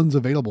the funds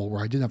available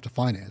where I didn't have to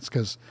finance,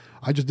 because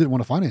I just didn't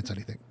want to finance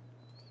anything.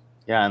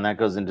 yeah. And that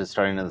goes into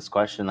starting to this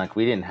question. Like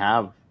we didn't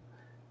have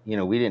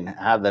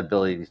the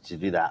ability to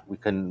do that. We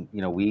couldn't,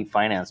 we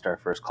financed our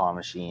first claw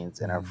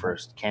machines and our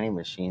first canning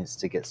machines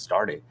to get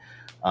started.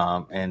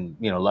 And,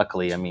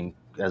 luckily, I mean,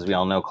 as we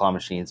all know, claw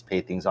machines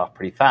pay things off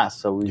pretty fast.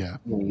 So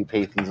you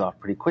pay things off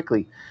pretty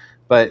quickly,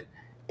 but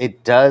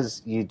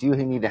you do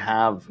need to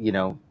have,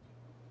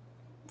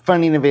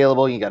 funding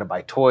available. You got to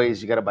buy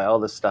toys, you got to buy all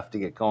this stuff to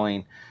get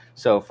going.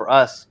 So for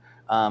us,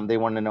 they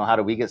wanted to know, how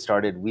do we get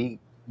started? We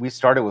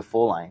started with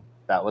full line.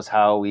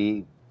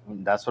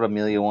 That's what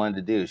Amelia wanted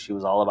to do. She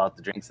was all about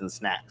the drinks and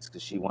snacks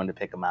because she wanted to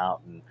pick them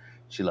out, and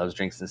she loves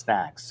drinks and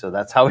snacks. So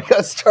that's how we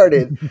got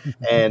started.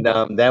 And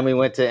then we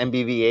went to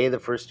MBVA the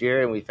first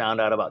year, and we found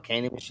out about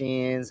candy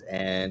machines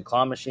and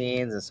claw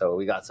machines. And so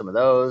we got some of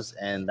those,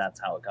 and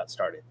that's how it got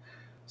started.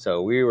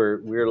 So we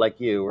were like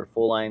you. Our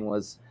full line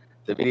was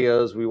the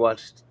videos. We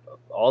watched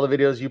all the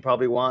videos you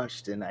probably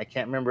watched, and I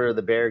can't remember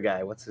the bear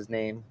guy. What's his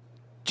name?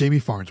 Jamie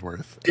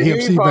Farnsworth, Jamie AFC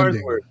Vending.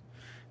 Farnsworth.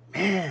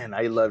 Man,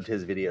 I loved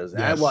his videos.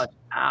 And I Yes. watched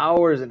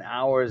hours and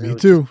hours. Me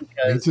too.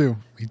 Me too.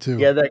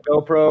 He had that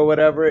GoPro or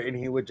whatever, and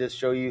he would just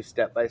show you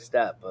step by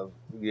step of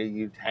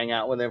you'd hang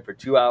out with him for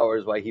 2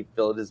 hours while he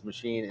filled his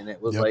machine, and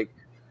it was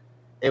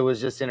it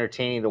was just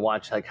entertaining to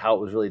watch like how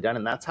it was really done.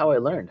 And that's how I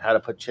learned how to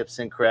put chips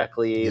in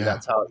correctly. Yeah.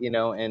 That's how,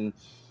 and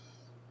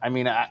I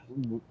mean,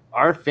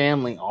 our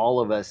family, all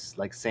of us,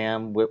 like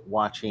Sam,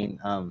 watching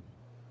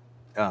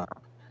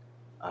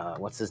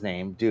what's his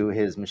name, do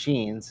his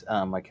machines.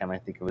 I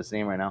can't think of his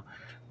name right now.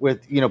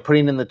 With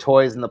putting in the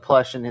toys and the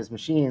plush in his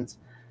machines,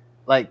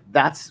 like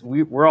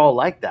we're all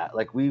like that.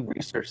 Like we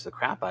research the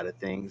crap out of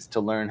things to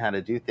learn how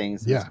to do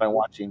things. Yeah. Just by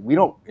watching. We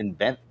don't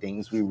invent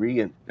things. We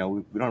don't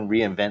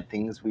reinvent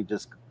things. We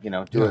just do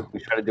it. We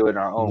try to do it in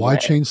our own way. Why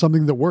change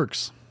something that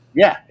works?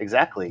 Yeah,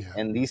 exactly. Yeah.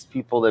 And these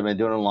people that have been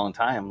doing it a long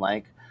time,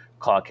 like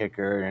Claw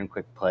Kicker and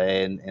Quick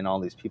Play and all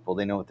these people,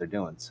 they know what they're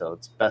doing. So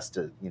it's best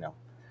to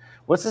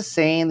what's the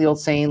saying? The old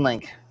saying,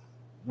 like,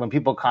 when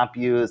people copy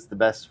you, it's the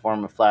best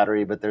form of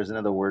flattery, but there's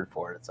another word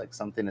for it. It's like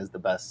something is the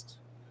best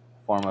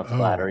form of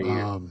flattery.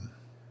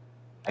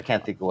 I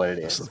can't think of what it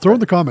is. Throw in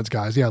the comments,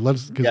 guys. Yeah,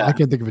 because I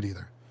can't think of it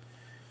either.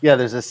 Yeah,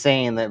 there's a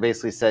saying that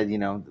basically said,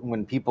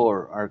 when people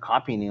are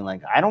copying you,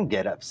 like, I don't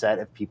get upset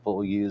if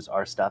people use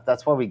our stuff.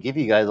 That's why we give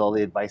you guys all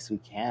the advice we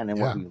can and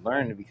what we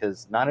learned,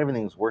 because not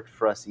everything's worked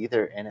for us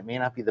either, and it may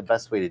not be the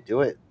best way to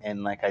do it.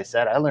 And like I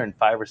said, I learned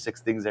 5 or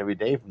 6 things every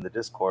day from the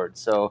Discord.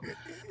 So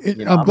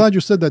I'm glad you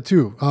said that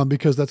too,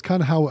 because that's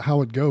kind of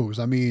how it goes.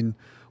 I mean,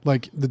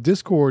 like the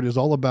Discord is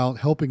all about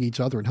helping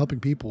each other and helping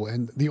people,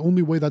 and the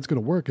only way that's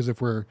going to work is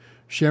if we're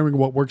sharing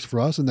what works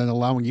for us and then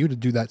allowing you to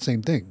do that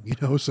same thing.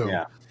 So.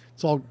 Yeah.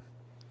 It's all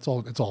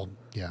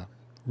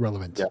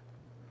relevant. Yeah,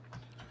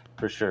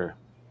 for sure.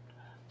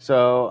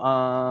 So,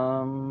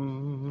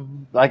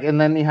 and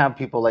then you have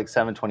people like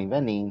 720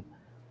 Vending,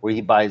 where he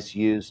buys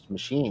used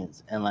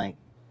machines and like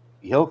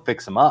he'll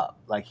fix them up.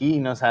 Like he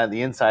knows how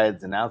the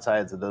insides and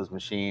outsides of those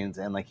machines,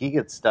 and like he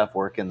gets stuff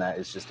working that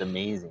is just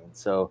amazing.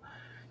 So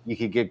you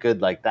could get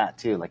good like that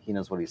too. Like he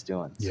knows what he's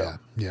doing. Yeah,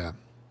 yeah,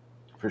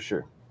 for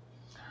sure.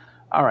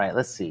 All right,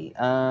 let's see.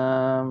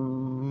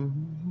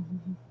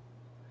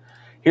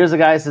 Here's a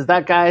guy who says,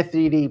 that guy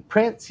 3D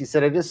prints. He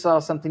said, I just saw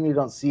something you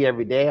don't see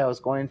every day. I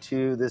was going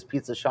to this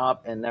pizza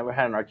shop and never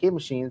had an arcade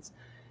machines,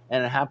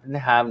 and it happened to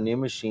have new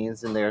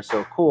machines, and they're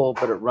so cool,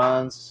 but it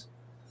runs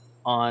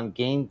on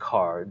game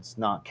cards,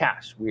 not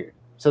cash. Weird.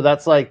 So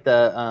that's like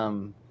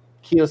the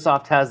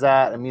Kiosoft has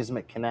that.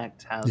 Amusement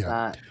Connect has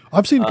that.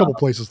 I've seen a couple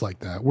places like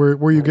that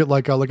where you get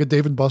like a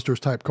Dave &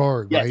 Buster's type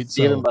card, right?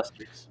 Dave &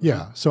 Buster's.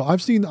 Yeah. So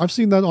I've seen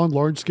that on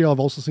large scale. I've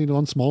also seen it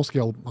on small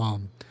scale.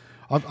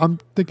 I'm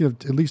thinking of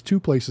at least 2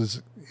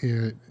 places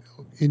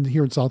in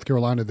here in South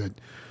Carolina that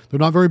they're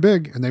not very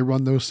big, and they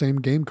run those same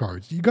game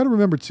cards. You got to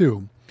remember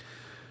too,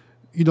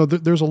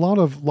 there's a lot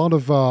of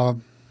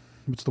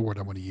what's the word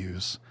I want to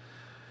use?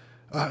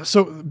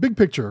 So big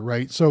picture,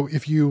 right? So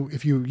if you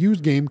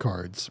use game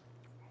cards,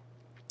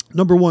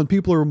 number one,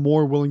 people are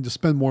more willing to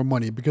spend more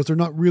money because they're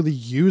not really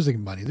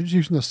using money. They're just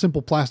using a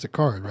simple plastic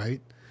card,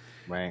 right?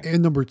 Right.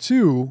 And number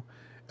two,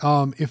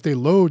 if they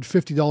load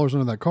 $50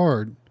 onto that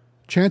card,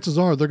 chances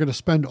are they're going to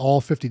spend all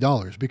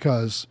 $50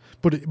 because,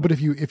 but if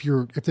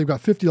they've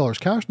got $50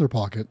 cash in their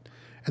pocket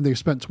and they've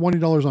spent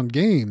 $20 on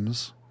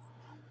games,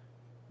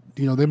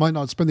 they might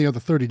not spend the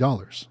other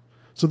 $30.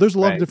 So there's a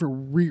lot of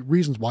different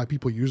reasons why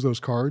people use those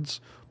cards.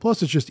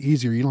 Plus, it's just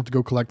easier. You don't have to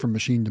go collect from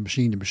machine to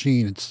machine to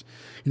machine. It's,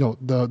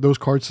 those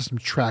card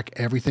systems track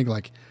everything,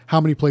 like how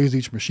many plays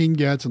each machine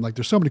gets, and like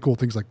there's so many cool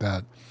things like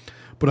that.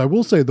 But I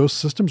will say those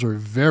systems are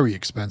very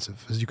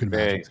expensive, as you can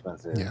imagine. Very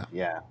expensive.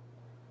 Yeah.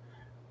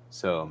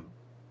 So,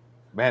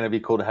 man, it'd be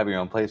cool to have your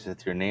own place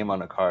with your name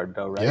on a card,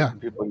 though, right? Yeah.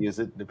 And people use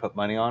it to put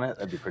money on it.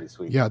 That'd be pretty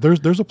sweet. Yeah,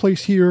 there's a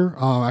place here.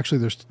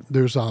 Actually,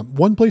 there's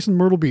one place in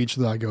Myrtle Beach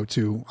that I go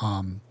to.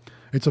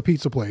 It's a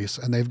pizza place,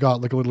 and they've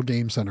got like a little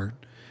game center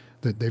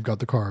that they've got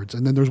the cards.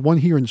 And then there's one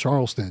here in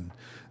Charleston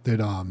that,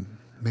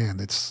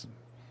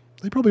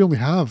 they probably only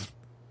have,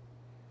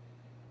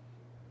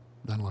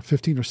 I don't know,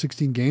 15 or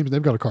 16 games.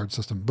 They've got a card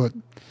system, but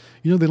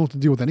they don't have to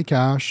deal with any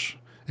cash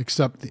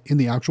except in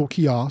the actual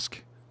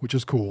kiosk, which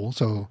is cool.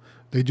 So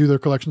they do their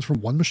collections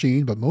from one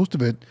machine, but most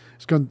of it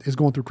is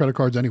going through credit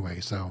cards anyway.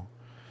 So,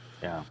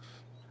 yeah.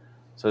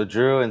 So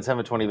Drew and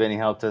 720 Vending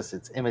helped us.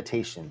 It's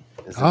imitation.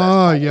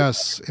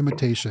 Yes,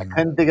 imitation. I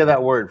couldn't think of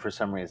that word for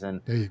some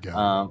reason. There you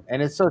go.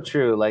 And it's so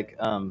true. Like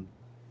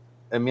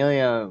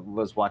Amelia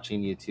was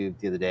watching YouTube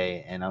the other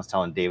day, and I was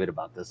telling David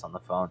about this on the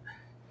phone,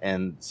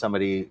 and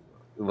somebody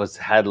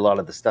had a lot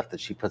of the stuff that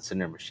she puts in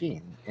their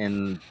machine,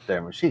 and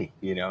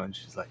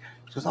she's like,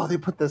 oh, they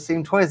put the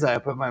same toys that I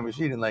put in my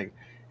machine, and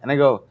I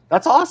go,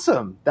 that's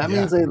awesome. That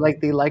means they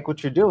like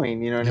what you're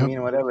doing, you know what I mean,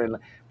 or whatever.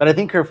 But I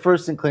think her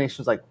first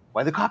inclination was like,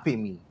 why they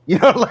copying me?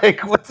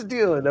 What's the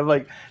deal? And I'm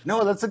like,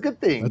 no, that's a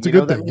good thing. That's a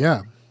good thing.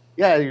 Yeah,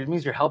 it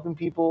means you're helping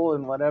people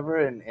and whatever,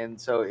 and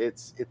so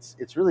it's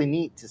really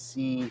neat to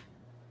see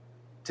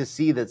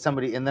that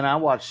somebody. And then I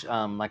watch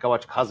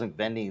Cosmic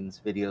Vending's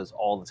videos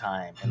all the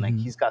time, and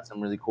he's got some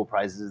really cool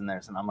prizes in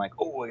there. So I'm like,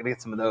 oh, I gotta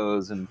get some of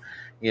those, and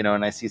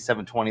and I see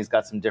 720's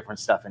got some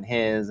different stuff in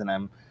his, and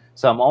I'm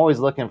always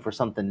looking for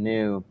something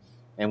new,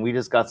 and we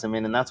just got some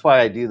in, and that's why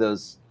I do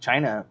those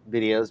China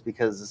videos,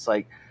 because it's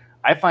like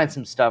I find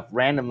some stuff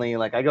randomly,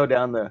 like I go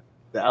down the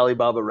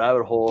Alibaba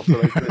rabbit hole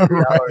for like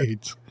 3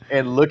 hours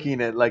and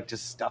looking at like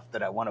just stuff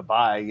that I want to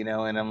buy, and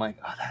I'm like,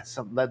 oh,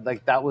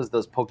 that was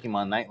those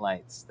Pokemon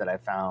Nightlights that I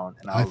found,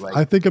 and I was like,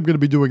 I think I'm going to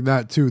be doing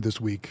that too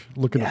this week,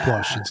 looking at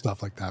plush and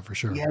stuff like that for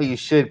sure. Yeah, you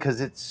should, because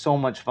it's so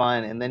much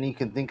fun, and then you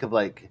can think of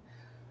like,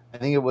 I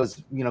think it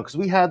was because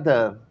we had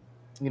the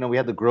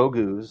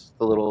Grogu's,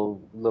 the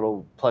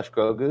little plush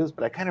Grogu's,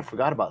 but I kind of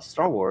forgot about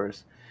Star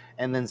Wars,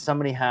 and then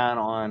somebody had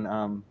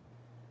on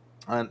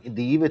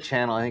the Eva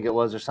channel, I think it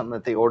was, or something,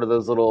 that they order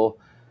those little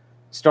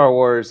Star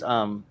Wars, they're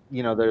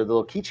the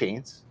little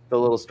keychains, the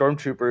little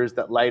stormtroopers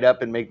that light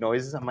up and make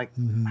noises. I'm like,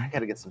 I got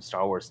to get some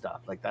Star Wars stuff.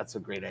 Like, that's a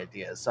great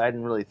idea. So I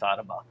hadn't really thought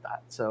about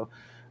that. So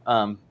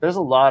there's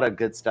a lot of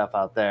good stuff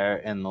out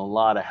there and a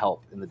lot of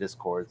help in the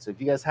Discord. So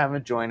if you guys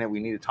haven't joined it, we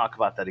need to talk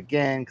about that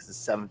again, because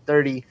it's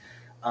 7:30.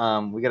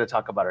 We got to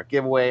talk about our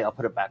giveaway. I'll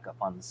put it back up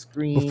on the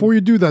screen. Before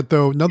you do that,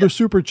 though, another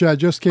super chat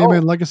just came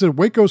in. Like I said,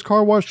 Waco's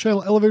Car Wash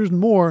Channel, Elevators, and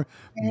more,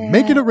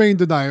 making it rain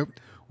tonight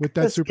with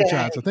that super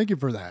chat. So thank you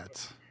for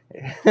that.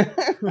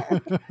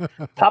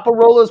 Papa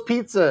Rolo's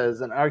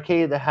Pizzas, an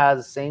arcade that has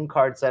the same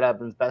card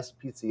setup and best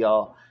pizza,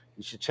 y'all.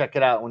 You should check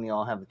it out when you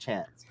all have the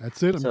chance.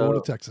 That's it. I'm going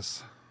to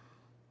Texas.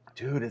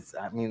 Dude,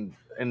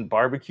 and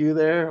barbecue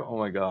there, oh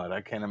my God,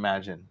 I can't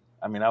imagine.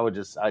 I mean,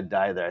 I'd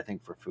die there, I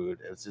think, for food.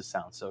 It just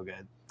sounds so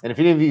good. And if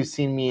any of you have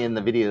seen me in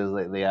the videos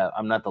lately,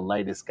 I'm not the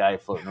lightest guy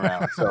floating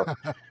around. So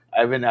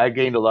I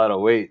gained a lot of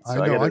weight.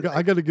 So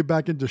I got to get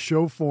back into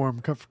show form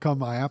come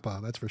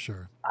IAPA, that's for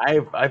sure.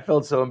 I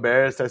felt so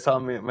embarrassed. I saw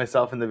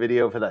myself in the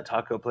video for that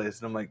taco place,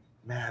 and I'm like,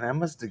 man, I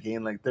must have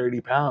gained like 30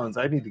 pounds.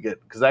 I need to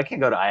because I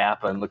can't go to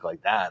IAPA and look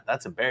like that.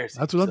 That's embarrassing.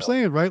 That's what I'm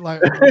saying, right?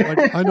 Like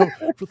I know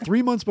for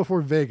 3 months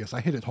before Vegas,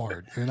 I hit it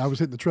hard, and I was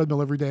hitting the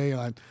treadmill every day,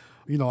 and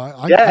you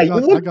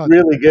looked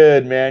really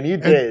good, man. You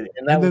did.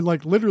 And then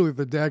like literally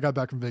the day I got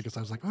back from Vegas, I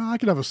was like, I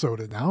can have a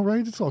soda now,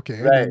 right? It's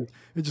okay. Right. And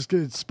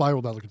it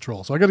spiraled out of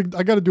control. So I got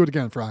to do it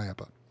again for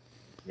IAPA.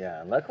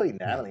 Yeah. Luckily,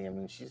 Natalie, I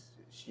mean,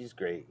 she's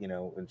great,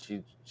 and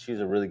she's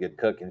a really good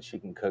cook, and she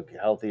can cook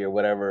healthy or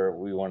whatever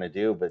we want to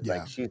do. But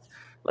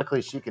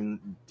luckily she can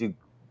do.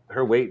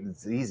 Her weight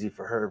is easy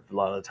for her a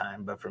lot of the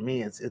time, but for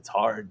me, it's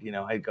hard.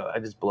 I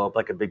just blow up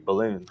like a big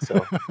balloon.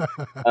 So,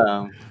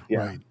 yeah.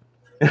 Right.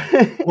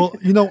 Well,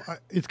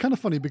 it's kind of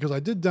funny because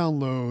I did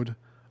download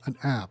an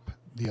app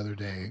the other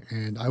day,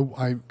 and I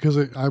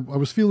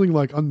was feeling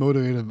like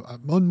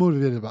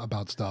unmotivated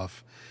about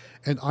stuff,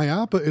 and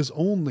IAPA is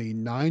only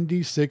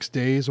 96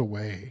 days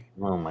away.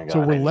 Oh my God!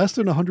 So we're less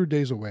than 100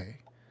 days away.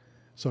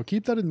 So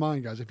keep that in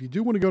mind, guys. If you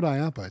do want to go to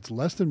IAPA, it's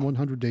less than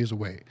 100 days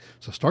away.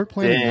 So start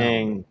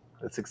planning now.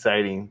 That's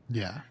exciting.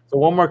 Yeah. So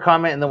one more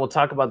comment, and then we'll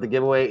talk about the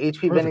giveaway.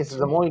 HP Vending Perfect.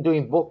 says, I'm only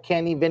doing bulk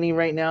candy vending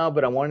right now,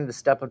 but I wanted to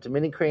step up to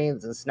mini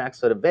cranes and snack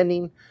soda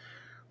vending.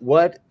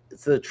 What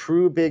is the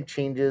true big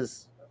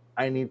changes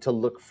I need to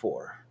look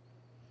for?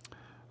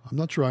 I'm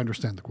not sure I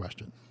understand the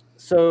question.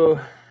 So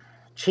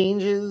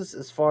changes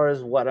as far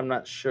as what, I'm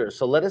not sure.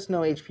 So let us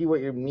know, HP, what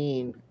you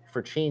mean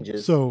for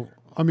changes. So,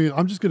 I mean,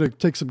 I'm just going to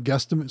take some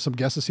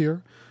guesses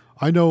here.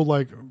 I know,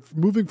 like,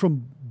 moving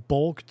from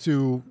bulk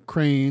to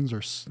cranes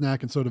or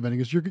snack and soda vending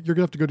is you're going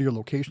to have to go to your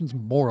locations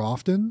more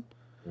often.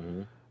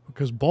 Mhm.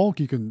 Because bulk,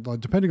 you can,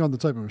 depending on the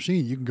type of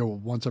machine, you can go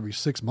once every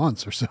 6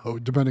 months or so.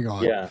 Depending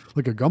on,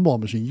 like a gumball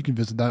machine, you can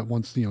visit that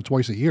once,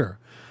 twice a year.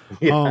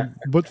 Yeah.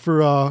 But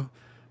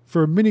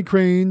for mini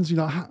cranes,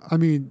 I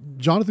mean,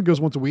 Jonathan goes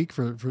once a week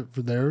for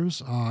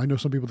theirs. I know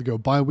some people that go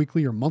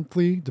bi-weekly or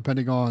monthly,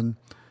 depending on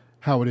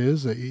how it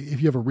is. If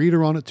you have a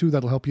reader on it too,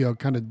 that'll help you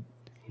kind of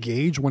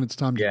gauge when it's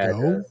time to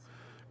go,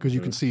 because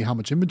you can see how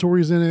much inventory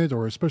is in it.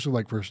 Or especially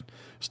like for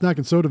snack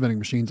and soda vending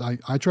machines,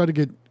 I try to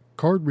get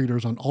card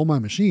readers on all my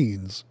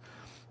machines,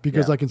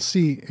 because I can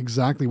see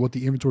exactly what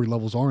the inventory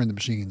levels are in the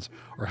machines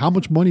or how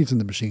much money is in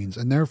the machines,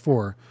 and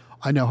therefore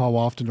I know how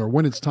often or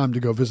when it's time to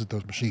go visit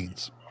those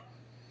machines.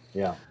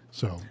 Yeah.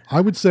 So I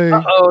would say,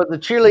 the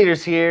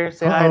cheerleader's here.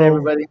 Say hi to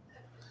everybody.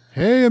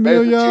 Hey,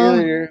 There's the Amelia.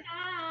 cheerleader.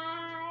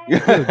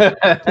 Good.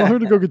 Tell her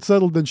to go get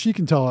settled, then she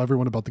can tell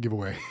everyone about the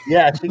giveaway.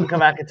 Yeah, she can come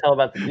back and tell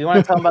about do you want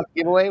to tell them about the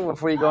giveaway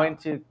before you go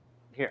into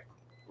here?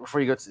 Before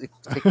you go to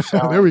take a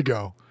shower? There we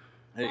go.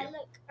 I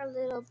look a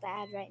little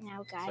bad right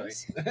now,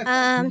 guys.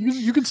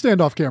 You can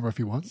stand off camera if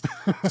you want.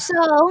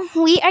 So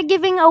we are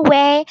giving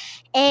away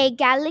a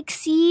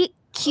Galaxy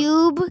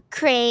Cube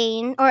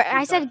crane, or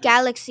I said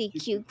Galaxy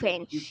Cube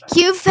crane,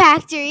 Cube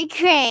Factory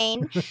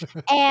crane.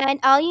 And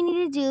all you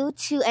need to do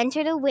to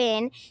enter the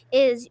win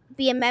is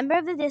be a member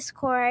of the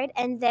Discord,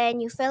 and then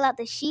you fill out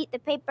the sheet, the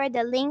paper,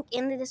 the link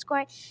in the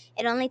Discord.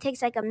 It only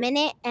takes like a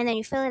minute, and then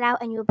you fill it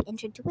out, and you'll be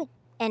entered to win.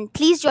 And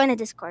please join the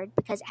Discord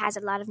because it has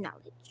a lot of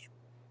knowledge.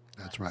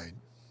 That's right.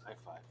 High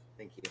five.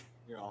 Thank you.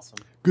 You're awesome.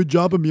 Good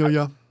job,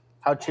 Amelia.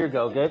 How'd cheer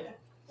go? Good?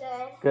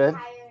 Good.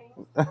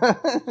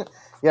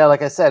 Yeah,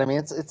 like I said, I mean,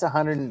 it's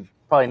 100,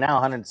 probably now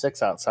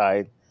 106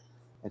 outside,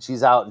 and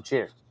she's out and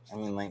cheer. I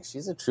mean, like,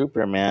 she's a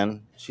trooper,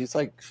 man. She's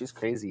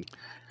crazy.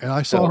 And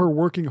I saw her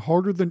working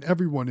harder than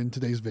everyone in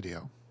today's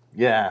video.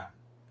 Yeah,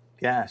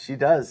 she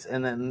does.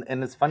 And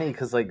it's funny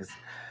because, like,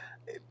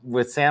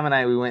 with Sam and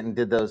I, we went and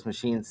did those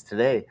machines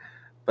today.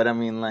 But I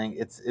mean, like,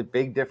 it's a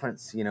big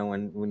difference,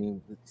 when you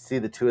see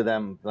the two of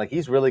them. Like,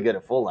 he's really good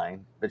at full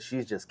line, but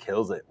she just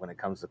kills it when it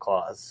comes to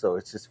claws. So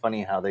it's just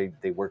funny how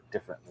they work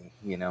differently,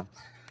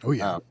 Oh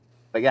yeah.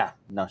 But yeah,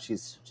 no,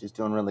 she's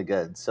doing really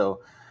good. So,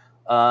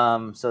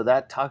 so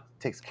that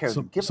takes care of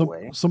the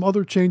giveaway. Some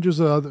other changes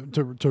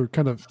to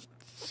kind of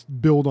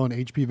build on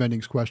HP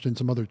Vending's question.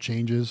 Some other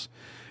changes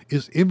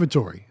is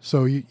inventory.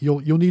 So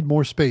you'll need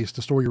more space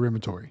to store your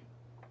inventory,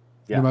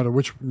 no matter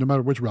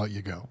which route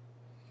you go.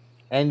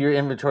 And your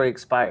inventory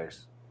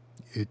expires.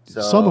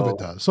 Some of it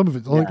does. Some of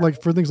it,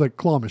 like for things like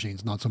claw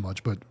machines, not so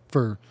much. But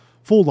for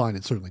full line,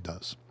 it certainly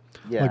does.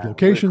 Yeah. Like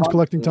locations,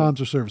 collecting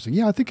times, or servicing.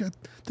 Yeah, I think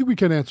we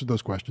can answer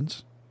those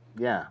questions.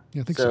 Yeah.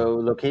 I think so.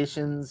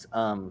 Locations,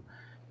 you're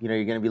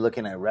going to be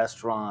looking at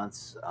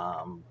restaurants,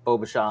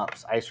 boba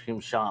shops, ice cream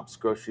shops,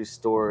 grocery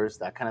stores,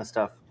 that kind of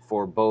stuff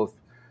for both.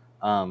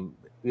 And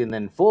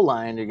then full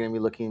line, you're going to be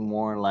looking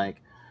more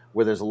like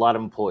where there's a lot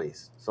of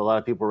employees. So a lot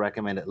of people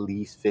recommend at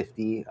least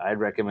 50. I'd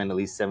recommend at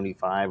least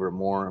 75 or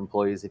more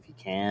employees if you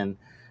can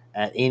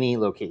at any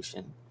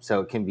location.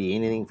 So it can be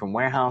anything from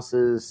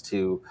warehouses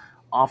to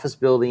office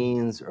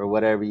buildings or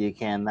whatever you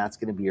can. That's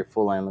going to be your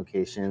full line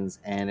locations.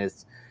 And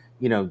it's,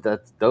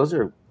 those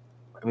are,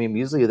 I mean,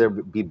 usually they'll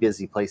be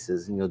busy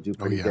places and you'll do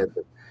pretty good.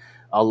 But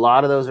a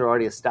lot of those are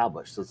already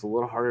established. So it's a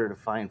little harder to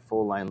find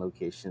full line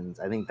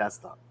locations. I think that's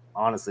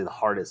honestly the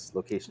hardest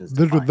locations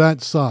to find.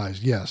 That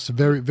size, yes.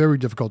 Very, very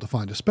difficult to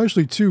find,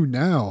 especially too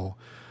now.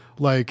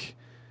 Like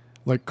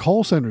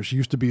call centers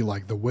used to be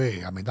like the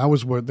way. I mean, that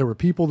was what there were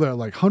people that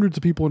like hundreds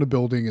of people in a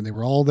building and they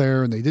were all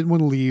there and they didn't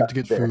want to leave to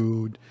get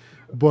food.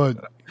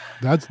 But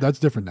that's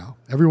different now.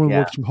 Everyone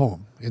works from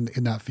home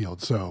in that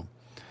field. So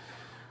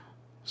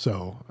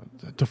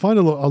to find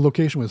a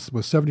location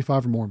with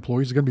 75 or more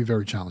employees is going to be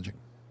very challenging.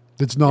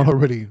 It's not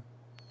already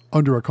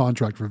under a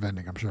contract for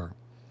vending, I'm sure.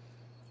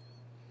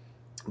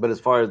 But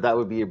as far as that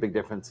would be your big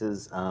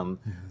differences,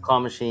 claw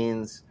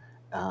machines,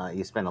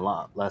 you spend a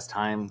lot less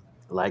time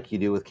like you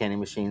do with candy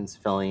machines,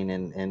 filling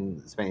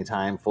and spending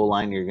time. Full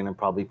line, you're going to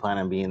probably plan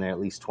on being there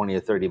at least 20 or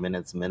 30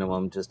 minutes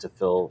minimum just to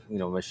fill, a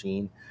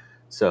machine.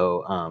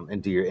 So,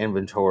 and do your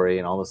inventory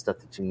and all the stuff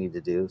that you need to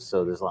do.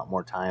 So there's a lot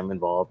more time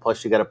involved.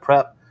 Plus you got to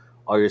prep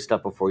all your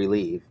stuff before you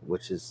leave,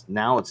 which is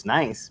now it's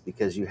nice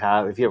because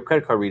if you have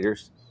credit card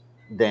readers,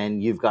 then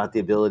you've got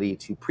the ability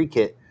to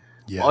pre-kit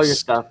all your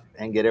stuff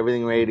and get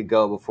everything ready to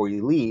go before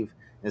you leave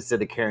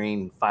instead of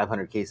carrying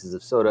 500 cases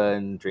of soda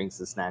and drinks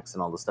and snacks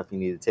and all the stuff you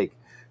need to take.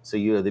 So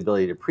you have the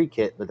ability to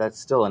pre-kit, but that's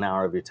still an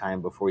hour of your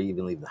time before you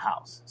even leave the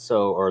house.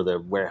 So, or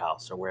the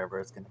warehouse or wherever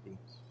it's going to be.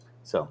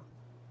 So,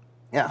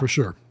 yeah. For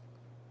sure.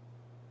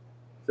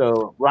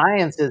 So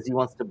Ryan says he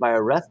wants to buy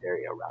a rest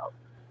area route.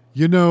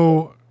 You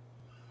know,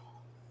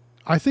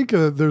 I think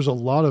there's a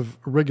lot of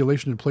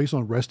regulation in place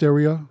on rest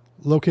area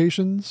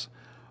locations.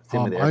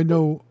 Same with the I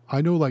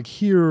airport. know, like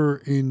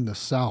here in the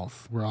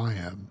South where I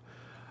am,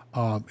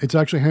 it's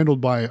actually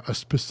handled by a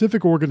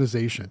specific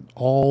organization.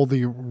 All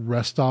the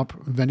rest stop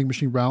vending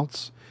machine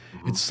routes.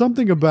 It's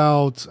something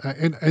about,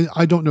 and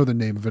I don't know the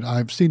name of it.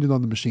 I've seen it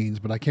on the machines,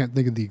 but I can't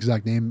think of the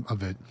exact name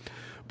of it.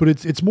 But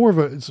it's more of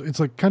a it's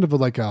like kind of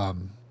like a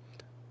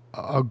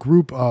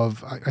group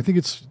of, I think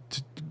it's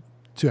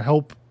to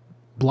help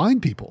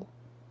blind people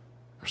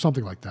or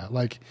something like that.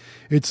 Like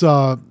it's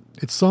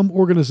some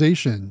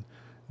organization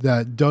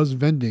that does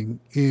vending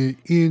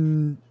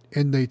in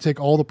and they take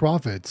all the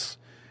profits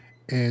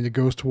and it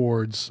goes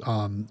towards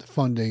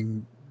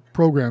funding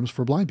programs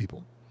for blind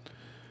people.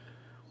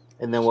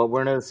 And then what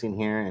we're noticing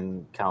here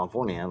in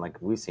California,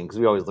 like we've seen, because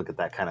we always look at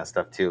that kind of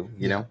stuff too,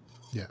 you know,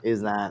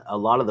 is that a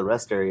lot of the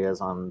rest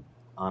areas on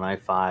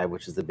I-5,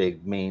 which is the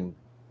big main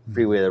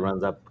freeway that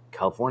runs up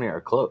California,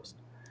 are closed.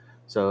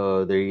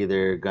 So they're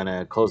either going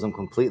to close them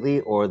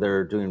completely or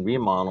they're doing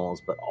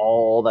remodels, but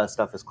all that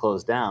stuff is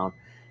closed down.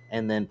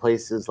 And then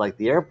places like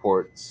the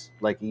airports,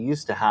 like you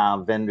used to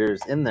have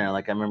vendors in there.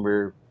 Like I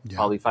remember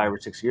probably 5 or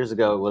 6 years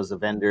ago, it was a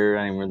vendor.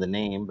 I don't remember the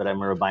name, but I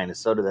remember buying a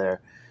soda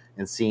there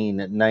and seeing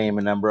a name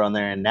and number on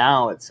there. And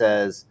now it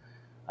says,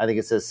 I think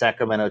it says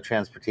Sacramento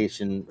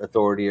Transportation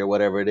Authority or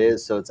whatever it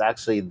is. So it's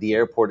actually the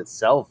airport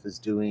itself is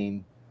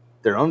doing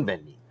their own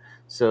vending.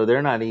 So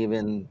they're not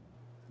even,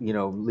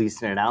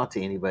 leasing it out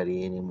to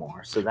anybody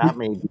anymore. So that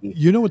may be.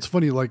 You know, it's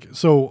funny. Like,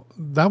 so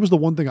that was the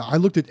one thing I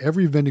looked at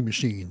every vending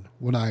machine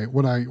when I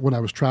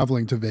was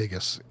traveling to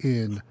Vegas,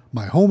 in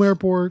my home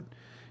airport,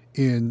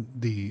 in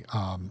the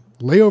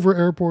layover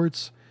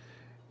airports.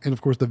 And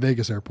of course, the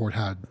Vegas airport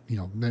had,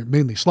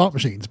 mainly slot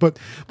machines. But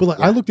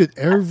like, I looked at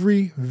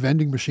every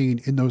vending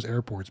machine in those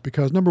airports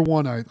because, number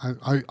one, I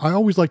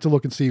always like to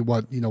look and see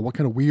what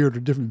kind of weird or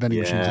different vending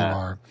machines there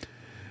are.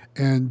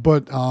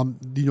 But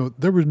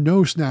there were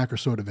no snack or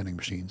soda vending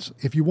machines.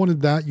 If you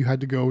wanted that, you had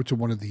to go to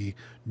one of the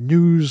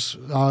news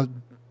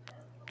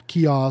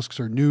kiosks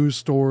or news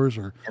stores,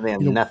 and they have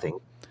nothing.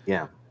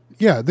 Yeah,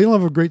 they don't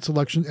have a great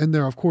selection, and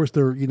they're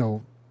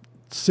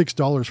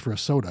 $6 for a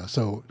soda.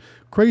 So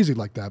crazy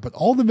like that. But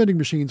all the vending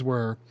machines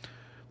were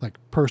like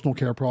personal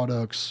care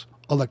products,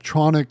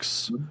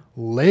 electronics,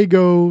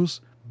 Legos,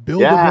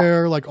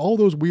 Build-A-Bear, like all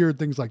those weird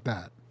things like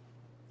that.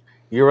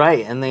 You're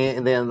right. And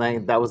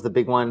then that was the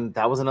big one.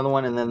 That was another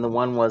one. And then the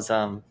one was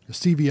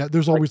CVS.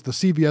 There's always the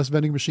CVS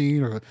vending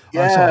machine, or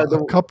I saw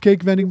a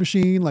cupcake vending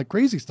machine, like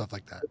crazy stuff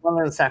like that. The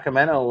one in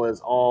Sacramento was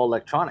all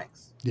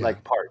electronics,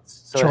 like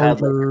parts. So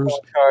chargers, it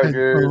had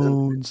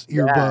headphones,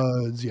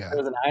 earbuds. Yeah. There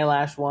was an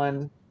eyelash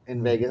one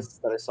in Vegas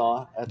that I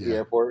saw at the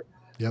airport.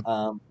 Yep.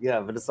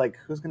 But it's like,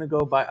 who's going to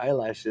go buy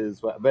eyelashes?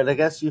 But I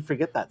guess you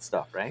forget that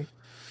stuff, right?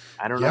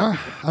 I don't know. Yeah,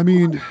 I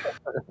mean,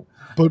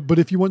 but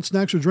if you want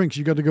snacks or drinks,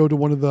 you got to go to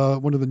one of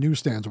the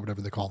newsstands or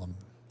whatever they call them,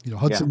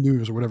 Hudson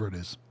News or whatever it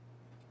is.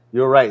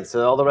 You're right.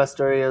 So all the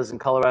rest areas in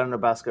Colorado and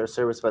Nebraska are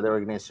serviced by the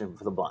Organization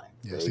for the Blind.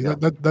 Yeah, see,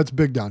 that's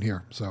big down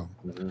here. So,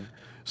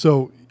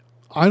 so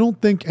I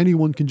don't think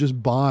anyone can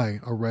just buy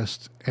a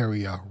rest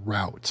area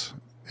route.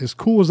 As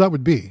cool as that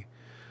would be,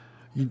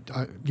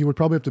 you would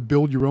probably have to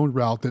build your own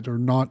route that are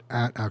not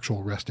at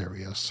actual rest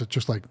areas. So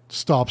just like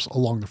stops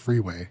along the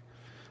freeway.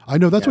 I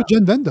know that's what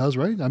Jen Ven does,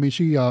 right? I mean,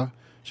 she's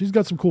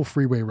got some cool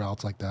freeway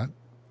routes like that.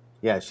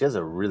 Yeah, she has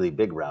a really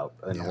big route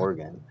in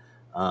Oregon.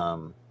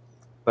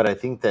 But I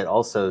think that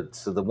also,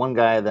 so the one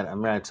guy that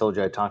I told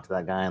you I talked to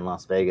that guy in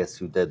Las Vegas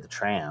who did the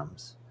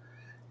trams,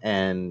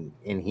 and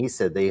he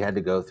said they had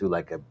to go through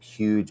like a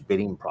huge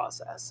bidding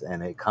process,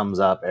 and it comes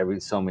up every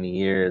so many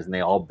years, and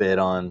they all bid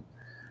on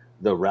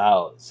the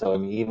route. So I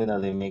mean, even though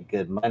they make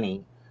good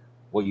money,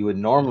 what you would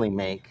normally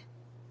make,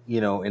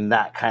 in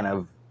that kind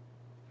of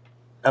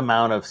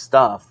amount of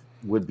stuff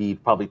would be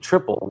probably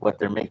triple what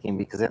they're making,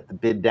 because they have to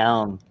bid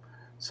down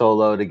so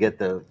low to get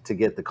the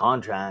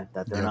contract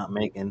that they're not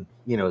making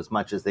as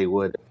much as they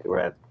would if they were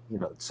at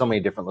so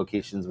many different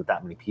locations with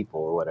that many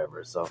people or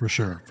whatever. So for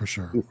sure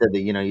he said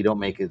that you don't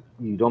make as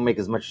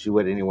much as you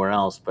would anywhere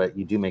else, but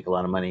you do make a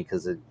lot of money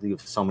because you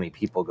have so many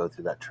people go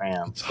through that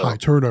tram. It's high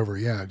turnover.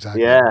 Yeah,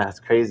 exactly. Yeah,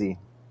 it's crazy.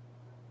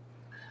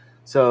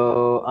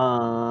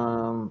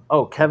 So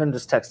Kevin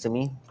just texted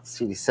me. Let's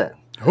see what he said.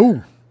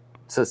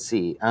 So let's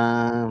see.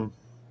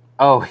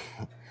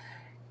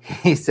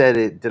 He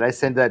said, did I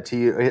send that to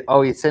you?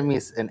 Oh, he sent me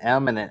an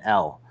M and an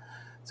L.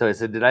 So I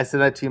said, did I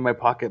send that to you? My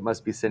pocket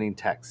must be sending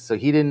text. So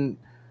he didn't.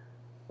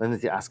 Let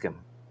me ask him,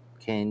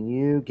 can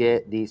you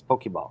get these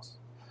Pokeballs?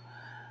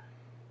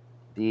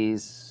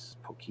 These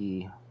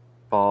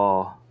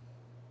Pokeball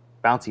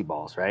bouncy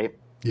balls, right?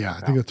 Yeah,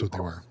 I think that's what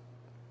they were.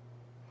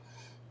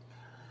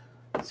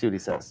 Let's see what he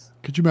says.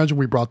 Could you imagine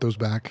we brought those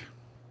back?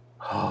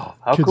 Oh,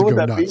 how cool would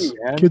that be,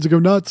 man? Kids would go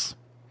nuts.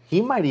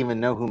 he might even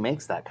know who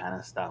makes that kind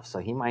of stuff. So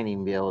he might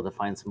even be able to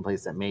find some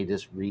place that may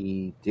just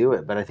redo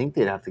it. But I think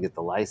they'd have to get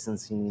the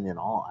licensing and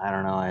all. I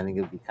don't know. I think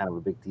it'd be kind of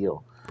a big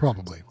deal.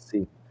 Probably. So we'll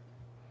see.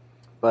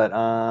 But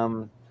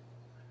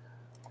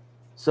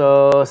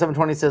so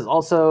 720 says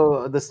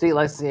also the state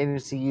licensing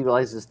agency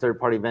utilizes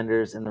third-party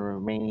vendors in the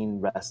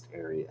remaining rest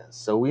areas.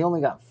 So we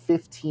only got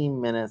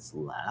 15 minutes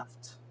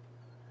left.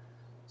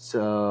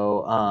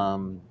 So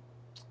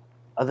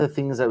other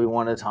things that we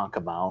want to talk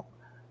about.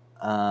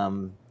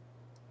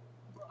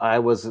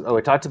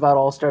 We talked about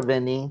All-Star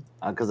Vending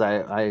because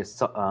I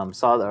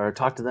saw or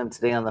talked to them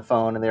today on the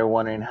phone, and they were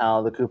wondering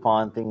how the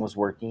coupon thing was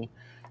working.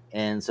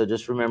 And so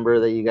just remember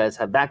that you guys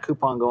have that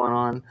coupon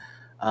going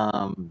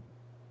on.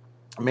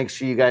 Make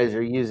sure you guys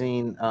are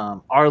using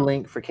our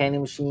link for candy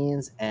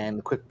machines and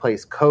the quick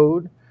place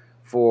code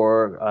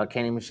for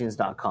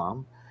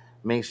candymachines.com.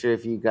 Make sure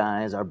if you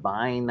guys are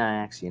buying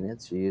Niax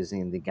units, you're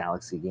using the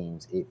Galaxy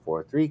Games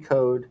 843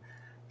 code.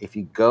 If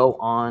you go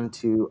on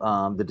to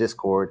the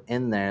Discord,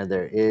 in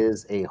there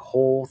is a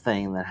whole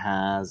thing that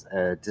has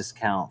a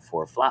discount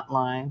for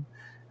Flatline,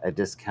 a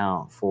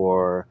discount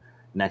for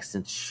Next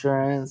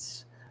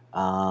Insurance.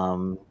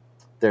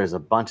 There's a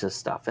bunch of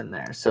stuff in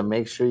there. So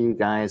make sure you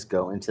guys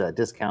go into that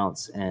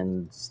discounts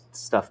and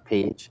stuff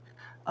page.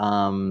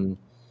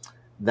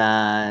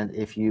 That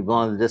if you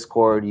belong to the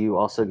Discord, you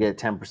also get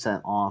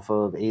 10% off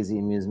of AZ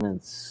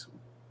Amusements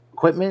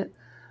equipment.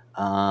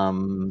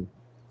 And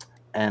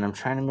I'm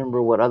trying to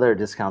remember what other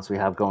discounts we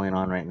have going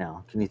on right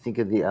now. Can you think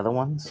of the other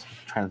ones?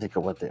 I'm trying to think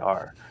of what they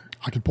are.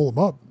 I can pull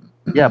them up.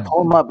 Yeah,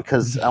 pull them up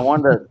because I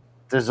wanted to.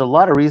 There's a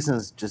lot of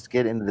reasons just to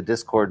get into the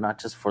Discord, not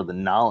just for the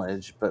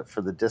knowledge, but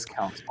for the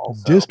discounts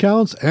also.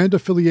 Discounts and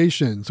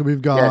affiliation. So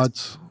we've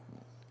got,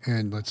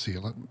 and let's see,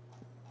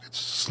 it's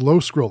slow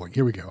scrolling.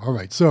 Here we go. All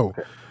right. So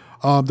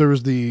there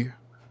is the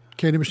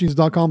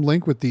candymachines.com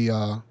link with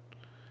the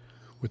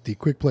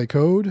quick play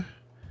code.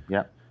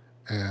 Yep.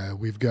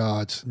 We've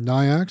got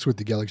Niax with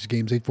the Galaxy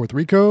Games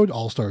 843 code,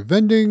 All-Star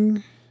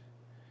Vending.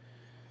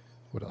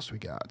 What else we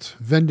got?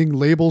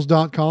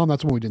 Vendinglabels.com.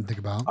 That's one we didn't think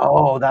about.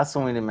 Oh, that's the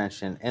one we didn't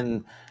mention.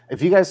 And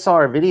if you guys saw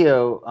our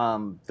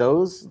video,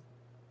 those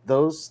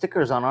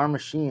stickers on our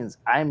machines,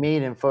 I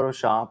made in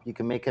Photoshop. You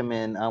can make them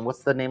in,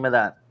 what's the name of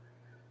that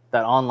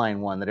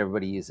online one that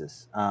everybody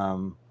uses?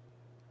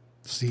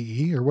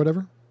 CE or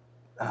whatever?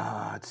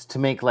 It's to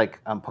make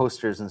like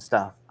posters and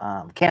stuff.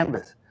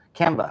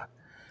 Canva.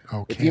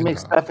 Oh, if you make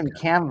stuff in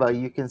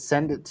Canva, you can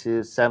send it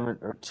to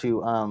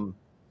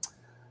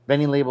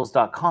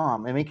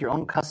vendinglabels.com and make your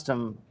own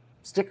custom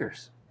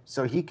stickers.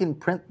 So he can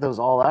print those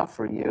all out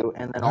for you,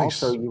 and then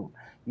also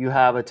you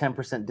have a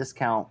 10%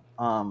 discount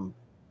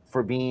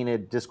for being a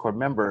Discord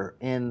member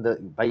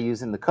by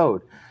using the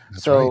code.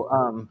 That's so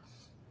right.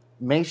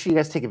 Make sure you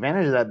guys take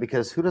advantage of that,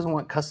 because who doesn't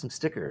want custom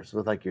stickers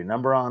with like your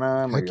number on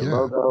them or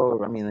your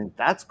logo? I mean,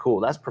 that's cool.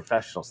 That's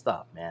professional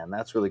stuff, man.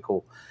 That's really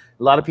cool.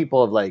 A lot of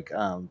people have like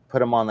put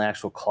them on the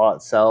actual claw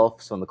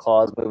itself. So when the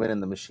claw is moving in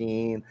the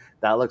machine,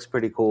 that looks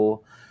pretty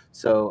cool.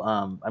 So,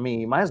 I mean,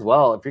 you might as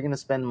well, if you're going to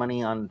spend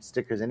money on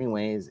stickers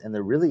anyways, and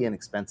they're really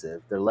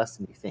inexpensive, they're less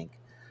than you think.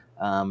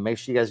 Make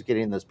sure you guys are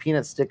getting those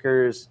peanut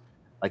stickers.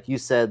 Like you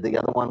said, the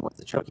other one with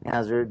the choking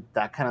hazard,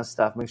 that kind of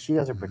stuff. Make sure you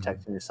guys are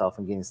protecting yourself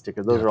and getting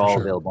stickers. Those are all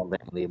available on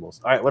Vending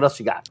Labels. All right, what else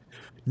you got?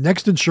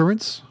 Next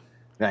Insurance.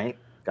 Right.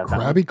 Got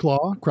Krabby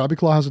Claw. Krabby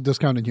Claw has a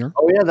discount in here.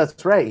 Oh, yeah,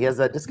 that's right. He has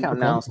that discount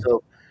now.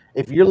 So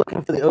if you're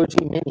looking for the OG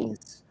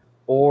minis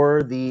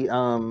or the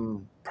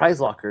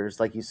prize lockers,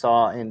 like you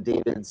saw in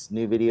David's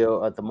new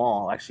video at the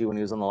mall, actually when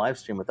he was on the live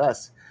stream with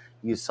us,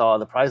 you saw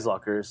the prize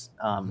lockers.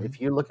 If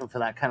you're looking for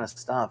that kind of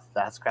stuff,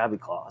 that's Krabby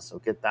Claw. So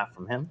get that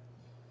from him.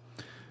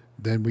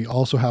 Then we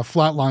also have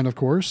Flatline, of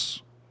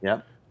course.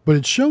 Yep. But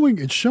it's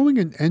showing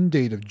an end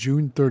date of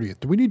June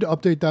 30th. Do we need to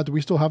update that? Do we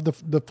still have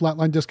the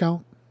Flatline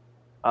discount?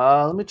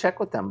 Let me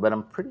check with them, but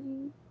I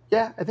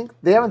think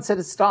they haven't said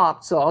it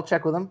stopped, so I'll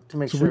check with them to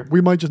make sure.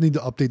 We might just need to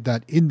update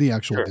that in the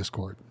actual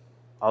Discord.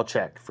 I'll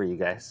check for you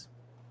guys.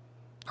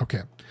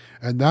 Okay.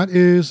 And that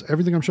is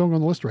everything I'm showing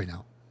on the list right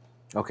now.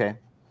 Okay.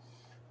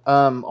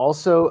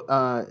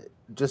 Also,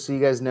 just so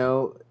you guys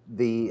know,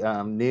 the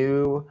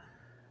new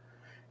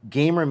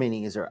gamer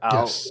minis are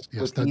out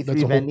with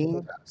E3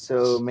 Vending.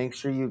 So make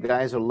sure you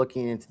guys are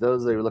looking into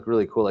those. They look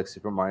really cool, like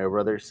Super Mario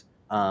Brothers.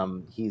 I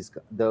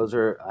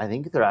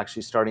think they're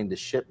actually starting to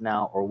ship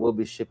now, or will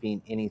be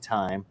shipping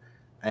anytime.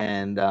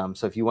 And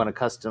so if you want a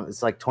custom,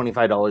 it's like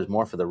 $25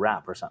 more for the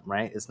wrap or something,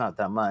 right? It's not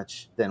that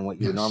much than what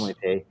you would normally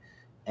pay.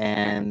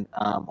 And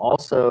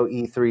also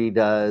E3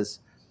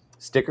 does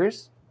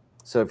stickers.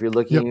 So if you're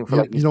looking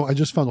for, I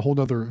just found a whole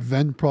other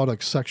Vend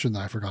product section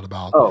that I forgot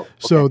about. Oh, okay.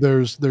 So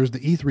there's the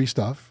E3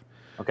 stuff.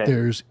 Okay.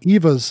 There's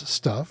Eva's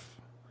stuff.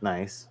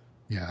 Nice.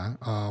 Yeah.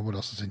 What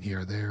else is in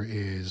here? There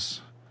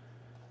is.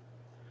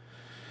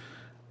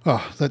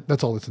 Oh,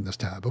 that's all that's in this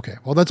tab. Okay.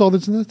 Well, that's all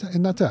that's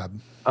in that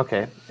tab.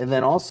 Okay. And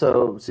then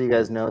also, so you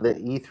guys know that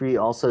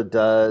E3 also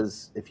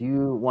does, if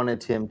you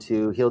wanted him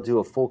to, he'll do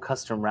a full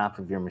custom wrap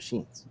of your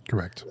machines.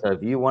 Correct. So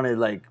if you wanted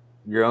like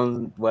your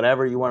own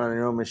whatever you want on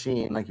your own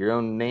machine, like your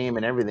own name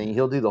and everything.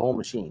 He'll do the whole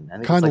machine. I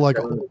think Kind of it's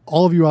like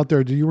all of you out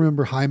there. Do you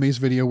remember Jaime's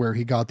video where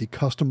he got the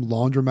custom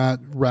laundromat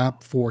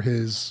wrap for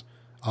his?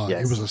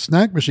 Yes. It was a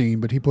snack machine,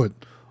 but he put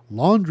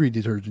laundry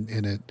detergent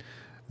in it.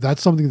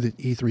 That's something that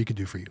E3 could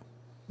do for you.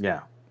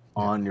 Yeah,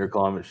 on your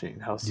claw machine.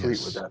 How sweet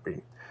would that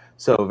be?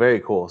 So very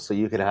cool. So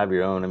you could have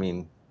your own. I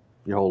mean,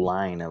 your whole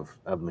line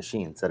of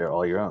machines that are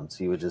all your own.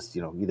 So you would just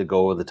either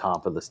go over the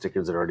top of the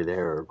stickers that are already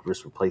there or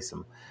just replace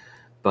them.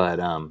 But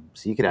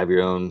so you could have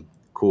your own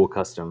cool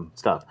custom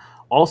stuff.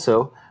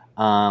 Also,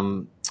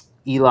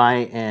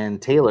 Eli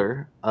and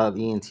Taylor of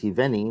ENT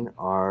Vending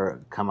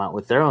come out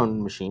with their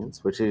own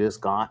machines, which they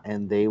just got,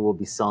 and they will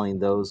be selling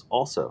those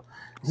also.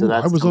 So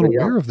I was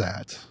unaware of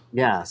that.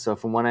 Yeah. So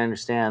from what I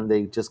understand,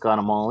 they just got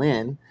them all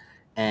in,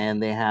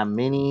 and they have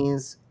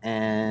minis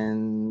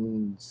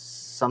and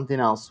something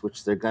else,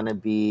 which they're going to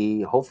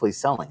be hopefully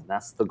selling.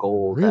 That's the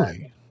goal.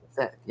 Really?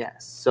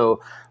 Yes. So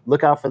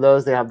look out for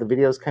those. They have the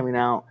videos coming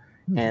out,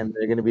 and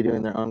they're going to be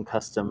doing their own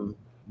custom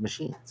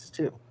machines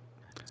too.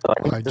 So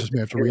I just may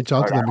have to reach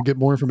out to them and get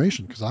more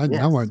information because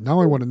now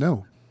I want to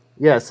know.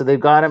 Yeah, so they've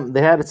got them.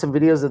 They had some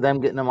videos of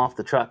them getting them off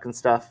the truck and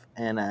stuff,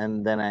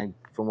 and then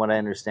from what I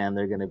understand,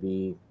 they're going to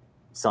be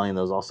selling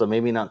those also.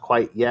 Maybe not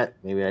quite yet.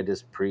 Maybe I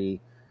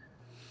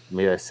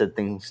said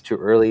things too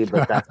early,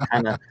 but that's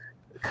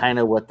kind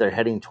of what they're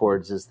heading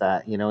towards is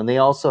that, and they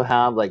also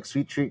have like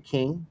Sweet Treat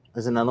King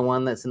is another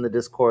one that's in the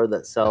Discord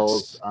that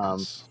sells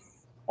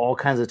all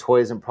kinds of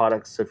toys and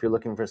products. So if you're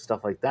looking for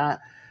stuff like that,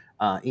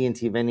 ENT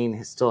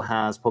Vending still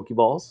has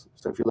Pokeballs.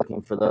 So if you're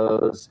looking for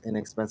those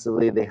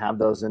inexpensively, they have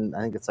those in,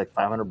 I think it's like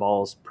 500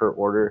 balls per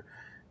order.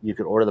 You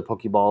could order the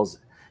Pokeballs,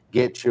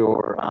 get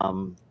your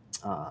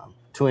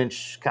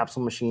 2-inch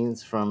capsule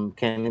machines from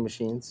Candy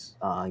Machines.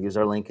 Use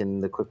our link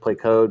in the quick play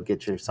code,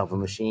 get yourself a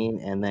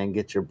machine, and then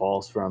get your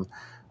balls from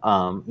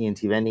ENT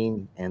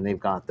Vending, and they've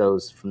got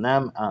those from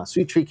them.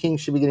 Sweet Treat King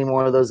should be getting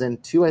more of those in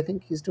too. I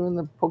think he's doing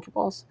the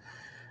Pokeballs.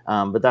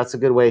 But that's a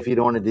good way if you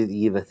don't want to do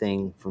the EVA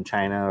thing from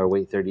China or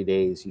wait 30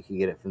 days, you can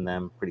get it from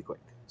them pretty quick.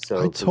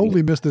 So I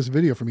totally missed this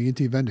video from ENT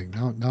Vending.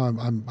 Now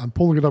I'm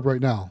pulling it up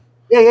right now.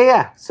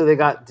 Yeah. So they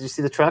got. Did you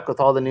see the truck with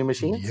all the new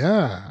machines?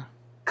 Yeah.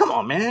 Come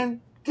on, man,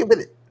 give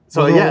it.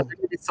 So they're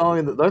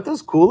selling. Aren't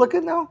those cool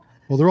looking though?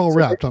 Well, they're all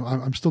wrapped.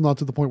 I'm still not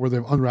to the point where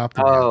they've unwrapped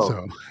them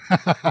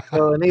yet.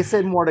 So and they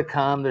said more to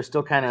come. They're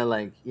still kind of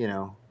like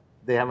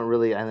they haven't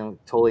really,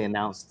 totally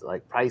announced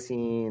like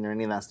pricing or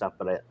any of that stuff.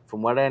 But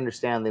from what I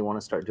understand, they want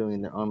to start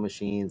doing their own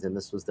machines, and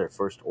this was their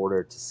first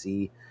order to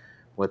see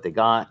what they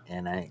got.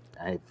 And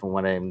from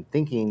what I'm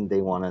thinking,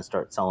 they want to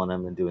start selling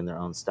them and doing their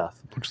own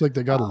stuff. Looks like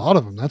they got a lot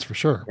of them. That's for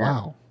sure. Yeah.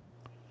 Wow.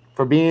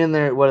 For being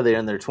there, what are they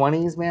in their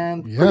 20s,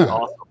 man? Yeah. Pretty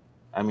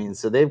awesome.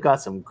 So they've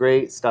got some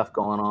great stuff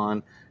going on.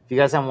 If you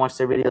guys haven't watched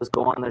their videos,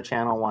 go on their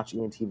channel, watch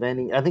ENT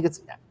Vending. I think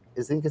it's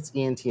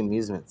ENT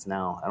Amusements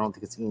now. I don't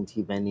think it's ENT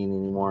Vending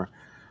anymore.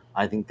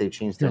 I think they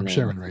changed their name. I'm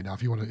sharing right now.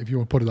 If you want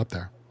to put it up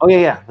there. Oh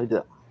yeah, they do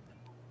that.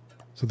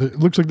 So it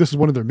looks like this is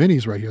one of their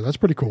minis right here. That's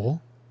pretty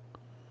cool.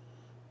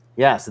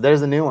 Yeah. So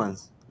there's the new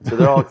ones. So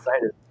they're all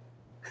excited.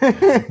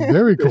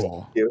 Very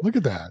cool. Look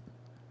at that.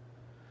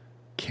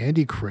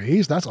 Candy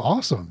Craze. That's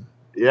awesome.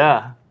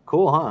 Yeah.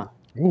 Cool, huh?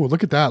 Oh,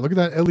 look at that. Look at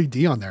that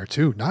LED on there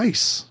too.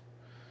 Nice.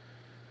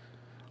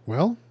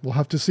 Well, we'll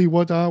have to see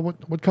what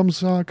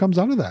comes out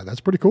of that. That's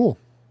pretty cool.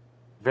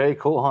 Very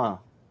cool, huh?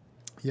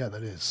 Yeah,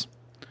 that is.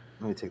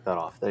 Let me take that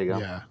off. There you go.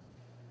 Yeah.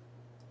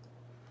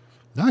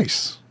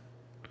 Nice.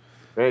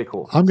 Very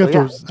cool. I'm going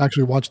to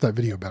actually watch that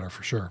video better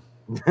for sure.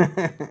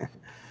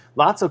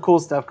 Lots of cool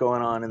stuff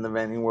going on in the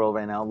vending world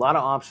right now. A lot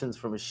of options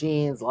for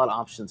machines, a lot of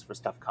options for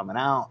stuff coming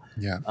out.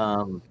 Yeah.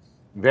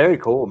 Very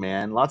cool,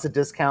 man. Lots of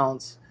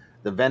discounts.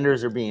 The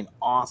vendors are being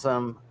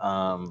awesome.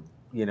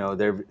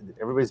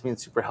 Everybody's being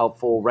super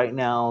helpful right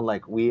now.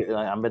 Like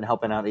I've been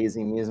helping out AZ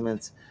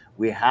Amusements.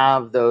 We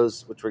have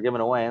those, which we're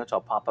giving away, which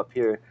I'll pop up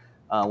here.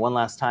 One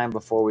last time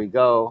before we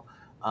go,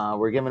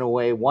 we're giving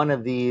away one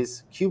of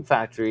these Cube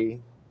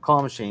Factory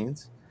claw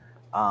machines.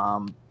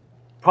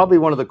 Probably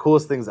one of the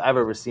coolest things I've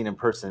ever seen in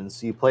person.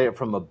 So you play it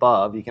from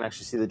above. You can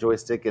actually see the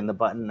joystick and the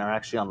button are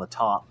actually on the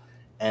top.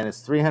 And it's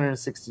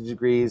 360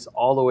 degrees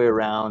all the way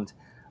around.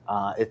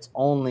 It's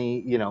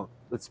only,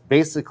 it's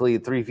basically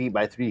 3 feet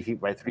by 3 feet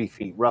by 3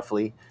 feet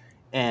roughly.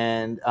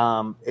 And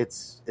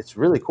it's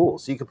really cool.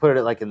 So you can put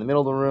it like in the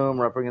middle of the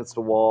room or up against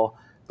a wall.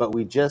 But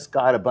we just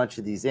got a bunch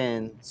of these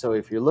in. So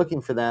if you're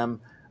looking for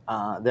them,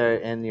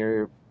 and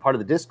you're part of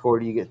the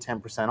Discord, you get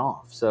 10%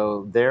 off.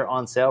 So they're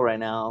on sale right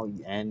now,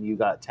 and you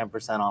got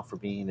 10% off for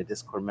being a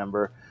Discord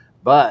member.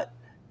 But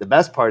the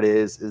best part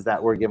is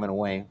that we're giving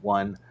away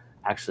one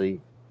actually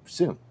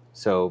soon.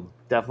 So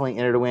definitely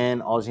enter to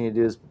win. All you need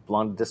to do is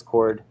belong to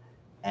Discord,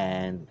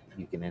 and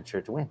you can enter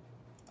to win.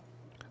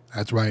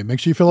 That's right. Make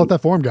sure you fill out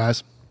that form,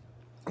 guys.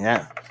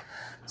 Yeah.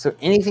 So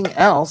anything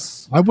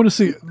else? I want to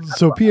see.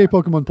 So PA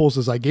Pokemon Pulse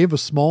says, I gave a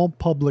small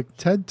public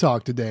TED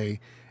Talk today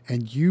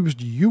and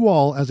used you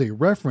all as a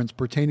reference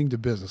pertaining to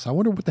business. I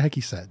wonder what the heck he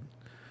said.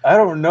 I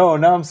don't know.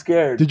 Now I'm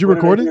scared. Did you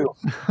record it?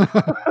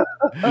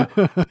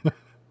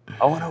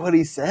 I wonder what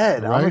he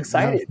said. I'm Right?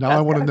 excited. Now I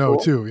That's want to kind of know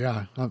cool. too.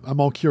 Yeah. I'm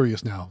all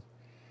curious now.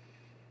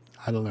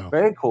 I don't know.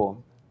 Very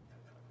cool.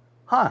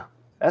 Huh.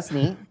 That's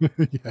neat.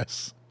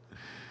 Yes.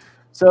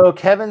 So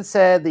Kevin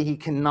said that he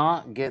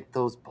cannot get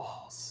those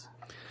balls.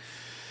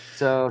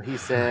 So he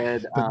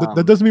said,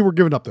 That doesn't mean we're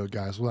giving up though,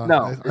 guys. Well,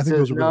 no. I It think says,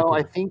 those are really no,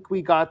 I cool. think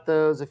we got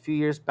those a few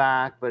years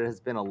back, but it has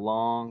been a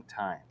long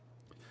time.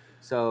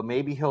 So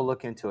maybe he'll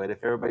look into it.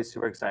 If everybody's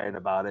super excited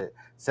about it,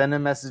 send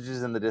him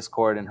messages in the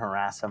Discord and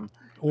harass him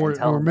and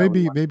tell Or him that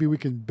we want. maybe we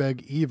can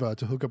beg Eva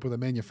to hook up with a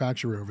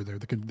manufacturer over there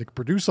that can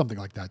produce something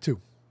like that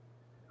too.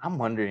 I'm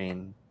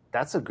wondering,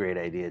 that's a great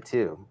idea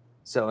too.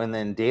 So, and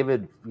then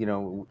David,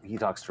 he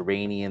talks to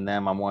Rainey and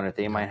them. I'm wondering if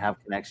they might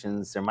have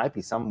connections. There might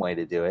be some way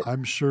to do it.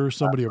 I'm sure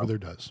somebody over there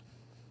does.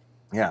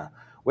 Yeah.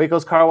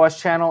 Waco's Car Wash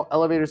Channel,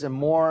 Elevators and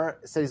More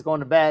said he's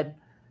going to bed.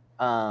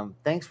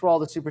 Thanks for all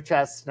the super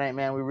chats tonight,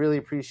 man. We really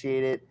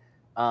appreciate it.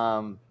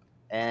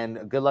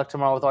 And good luck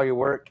tomorrow with all your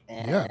work.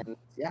 And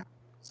yeah.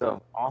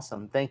 So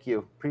awesome. Thank you.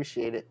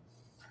 Appreciate it.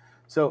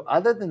 So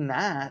other than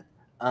that,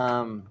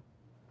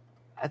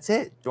 that's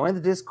it. Join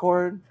the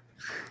Discord.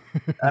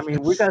 I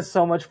mean, we got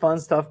so much fun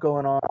stuff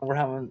going on.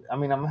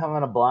 I'm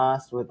having a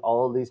blast with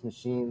all of these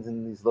machines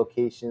and these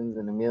locations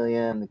and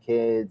Amelia and the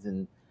kids,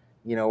 and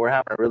we're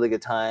having a really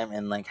good time,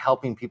 and like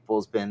helping people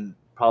has been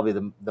probably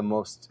the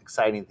most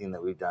exciting thing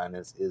that we've done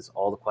is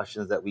all the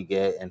questions that we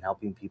get and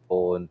helping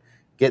people and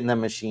getting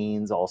them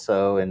machines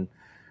also. And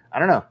I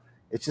don't know,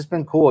 it's just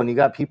been cool. And you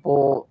got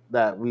people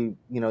that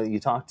you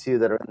talk to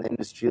that are in the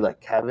industry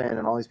like Kevin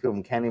and all these people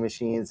from Candy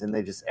Machines, and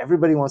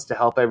everybody wants to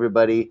help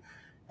everybody.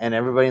 And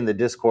everybody in the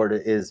Discord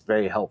is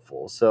very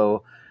helpful.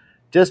 So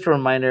just a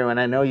reminder, and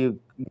I know you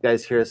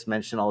guys hear us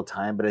mention all the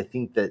time, but I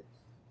think that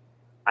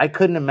I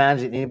couldn't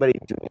imagine anybody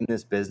doing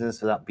this business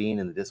without being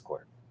in the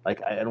Discord.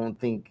 Like, I don't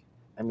think,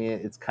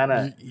 it's kind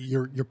of...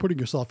 You're putting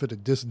yourself at a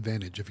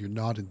disadvantage if you're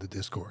not in the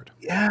Discord.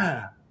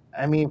 Yeah.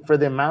 For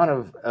the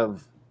amount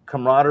of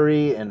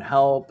camaraderie and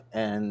help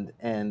and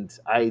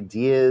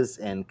ideas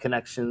and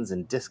connections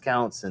and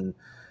discounts and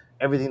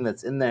everything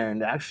that's in there, and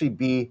to actually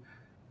be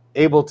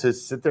able to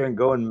sit there and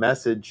go and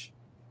message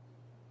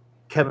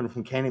Kevin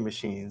from Candy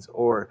Machines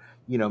or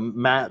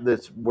Matt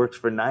that works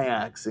for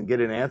Nyax and get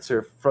an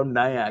answer from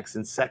Nyax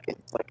in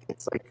seconds.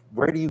 It's like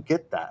where do you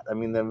get that? The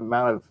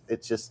amount of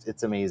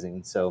it's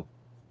amazing. So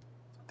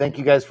thank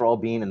you guys for all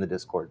being in the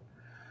Discord.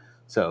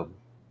 So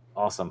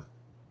awesome.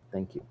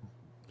 Thank you.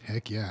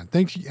 Heck yeah.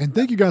 Thank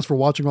you guys for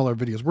watching all our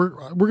videos. We're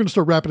going to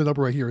start wrapping it up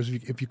right here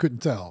if you couldn't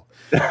tell.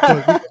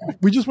 But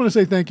we just want to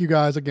say thank you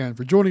guys again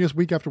for joining us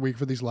week after week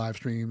for these live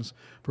streams,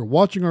 for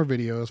watching our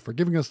videos, for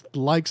giving us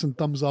likes and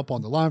thumbs up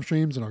on the live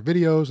streams and our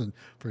videos, and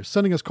for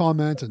sending us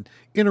comments and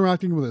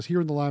interacting with us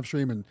here in the live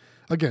stream. And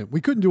again,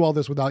 we couldn't do all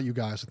this without you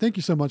guys. So thank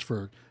you so much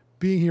for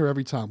being here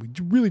every time. We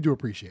really do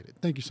appreciate it.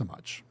 Thank you so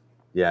much.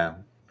 Yeah.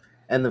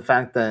 And the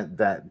fact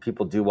that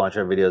people do watch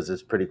our videos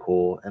is pretty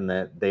cool, and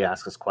that they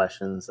ask us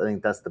questions. I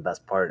think that's the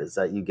best part, is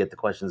that you get the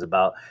questions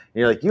about, and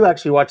you're like, you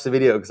actually watch the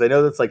video, because I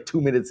know that's like 2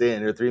 minutes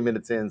in or 3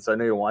 minutes in, so I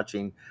know you're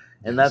watching.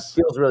 And that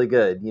feels really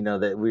good,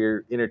 that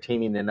we're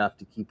entertaining enough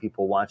to keep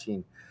people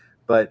watching.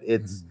 But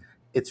it's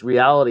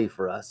reality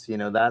for us,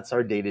 that's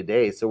our day to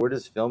day. So we're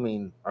just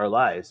filming our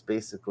lives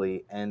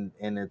basically, and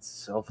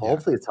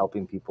hopefully it's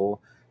helping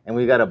people. And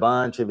we got a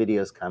bunch of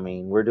videos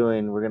coming. We're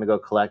going to go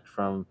collect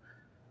from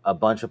a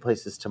bunch of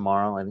places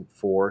tomorrow. I think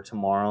 4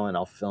 tomorrow, and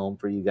I'll film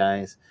for you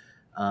guys.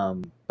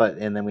 And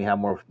then we have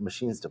more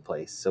machines to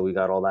place, so we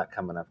got all that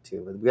coming up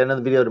too. We got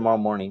another video tomorrow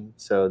morning,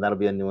 so that'll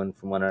be a new one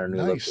from one of our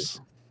new locations.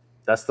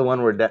 That's the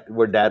one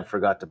where Dad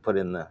forgot to put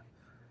in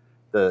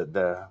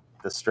the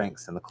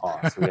strengths and the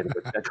claws, so we had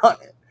to go check on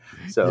it.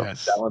 So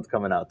that one's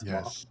coming out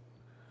tomorrow.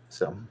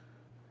 So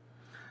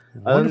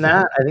other than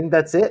that, I think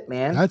that's it,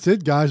 man. That's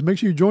it, guys. Make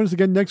sure you join us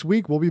again next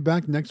week. We'll be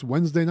back next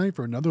Wednesday night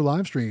for another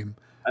live stream.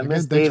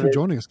 Again, thanks for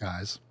joining us,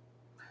 guys.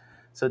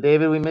 So,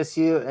 David, we miss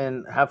you,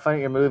 and have fun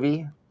at your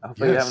movie.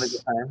 Hopefully you're having a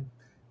good time.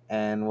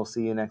 And we'll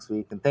see you next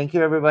week. And thank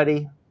you,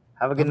 everybody.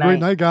 Have a good night. Great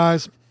night,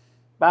 guys.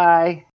 Bye.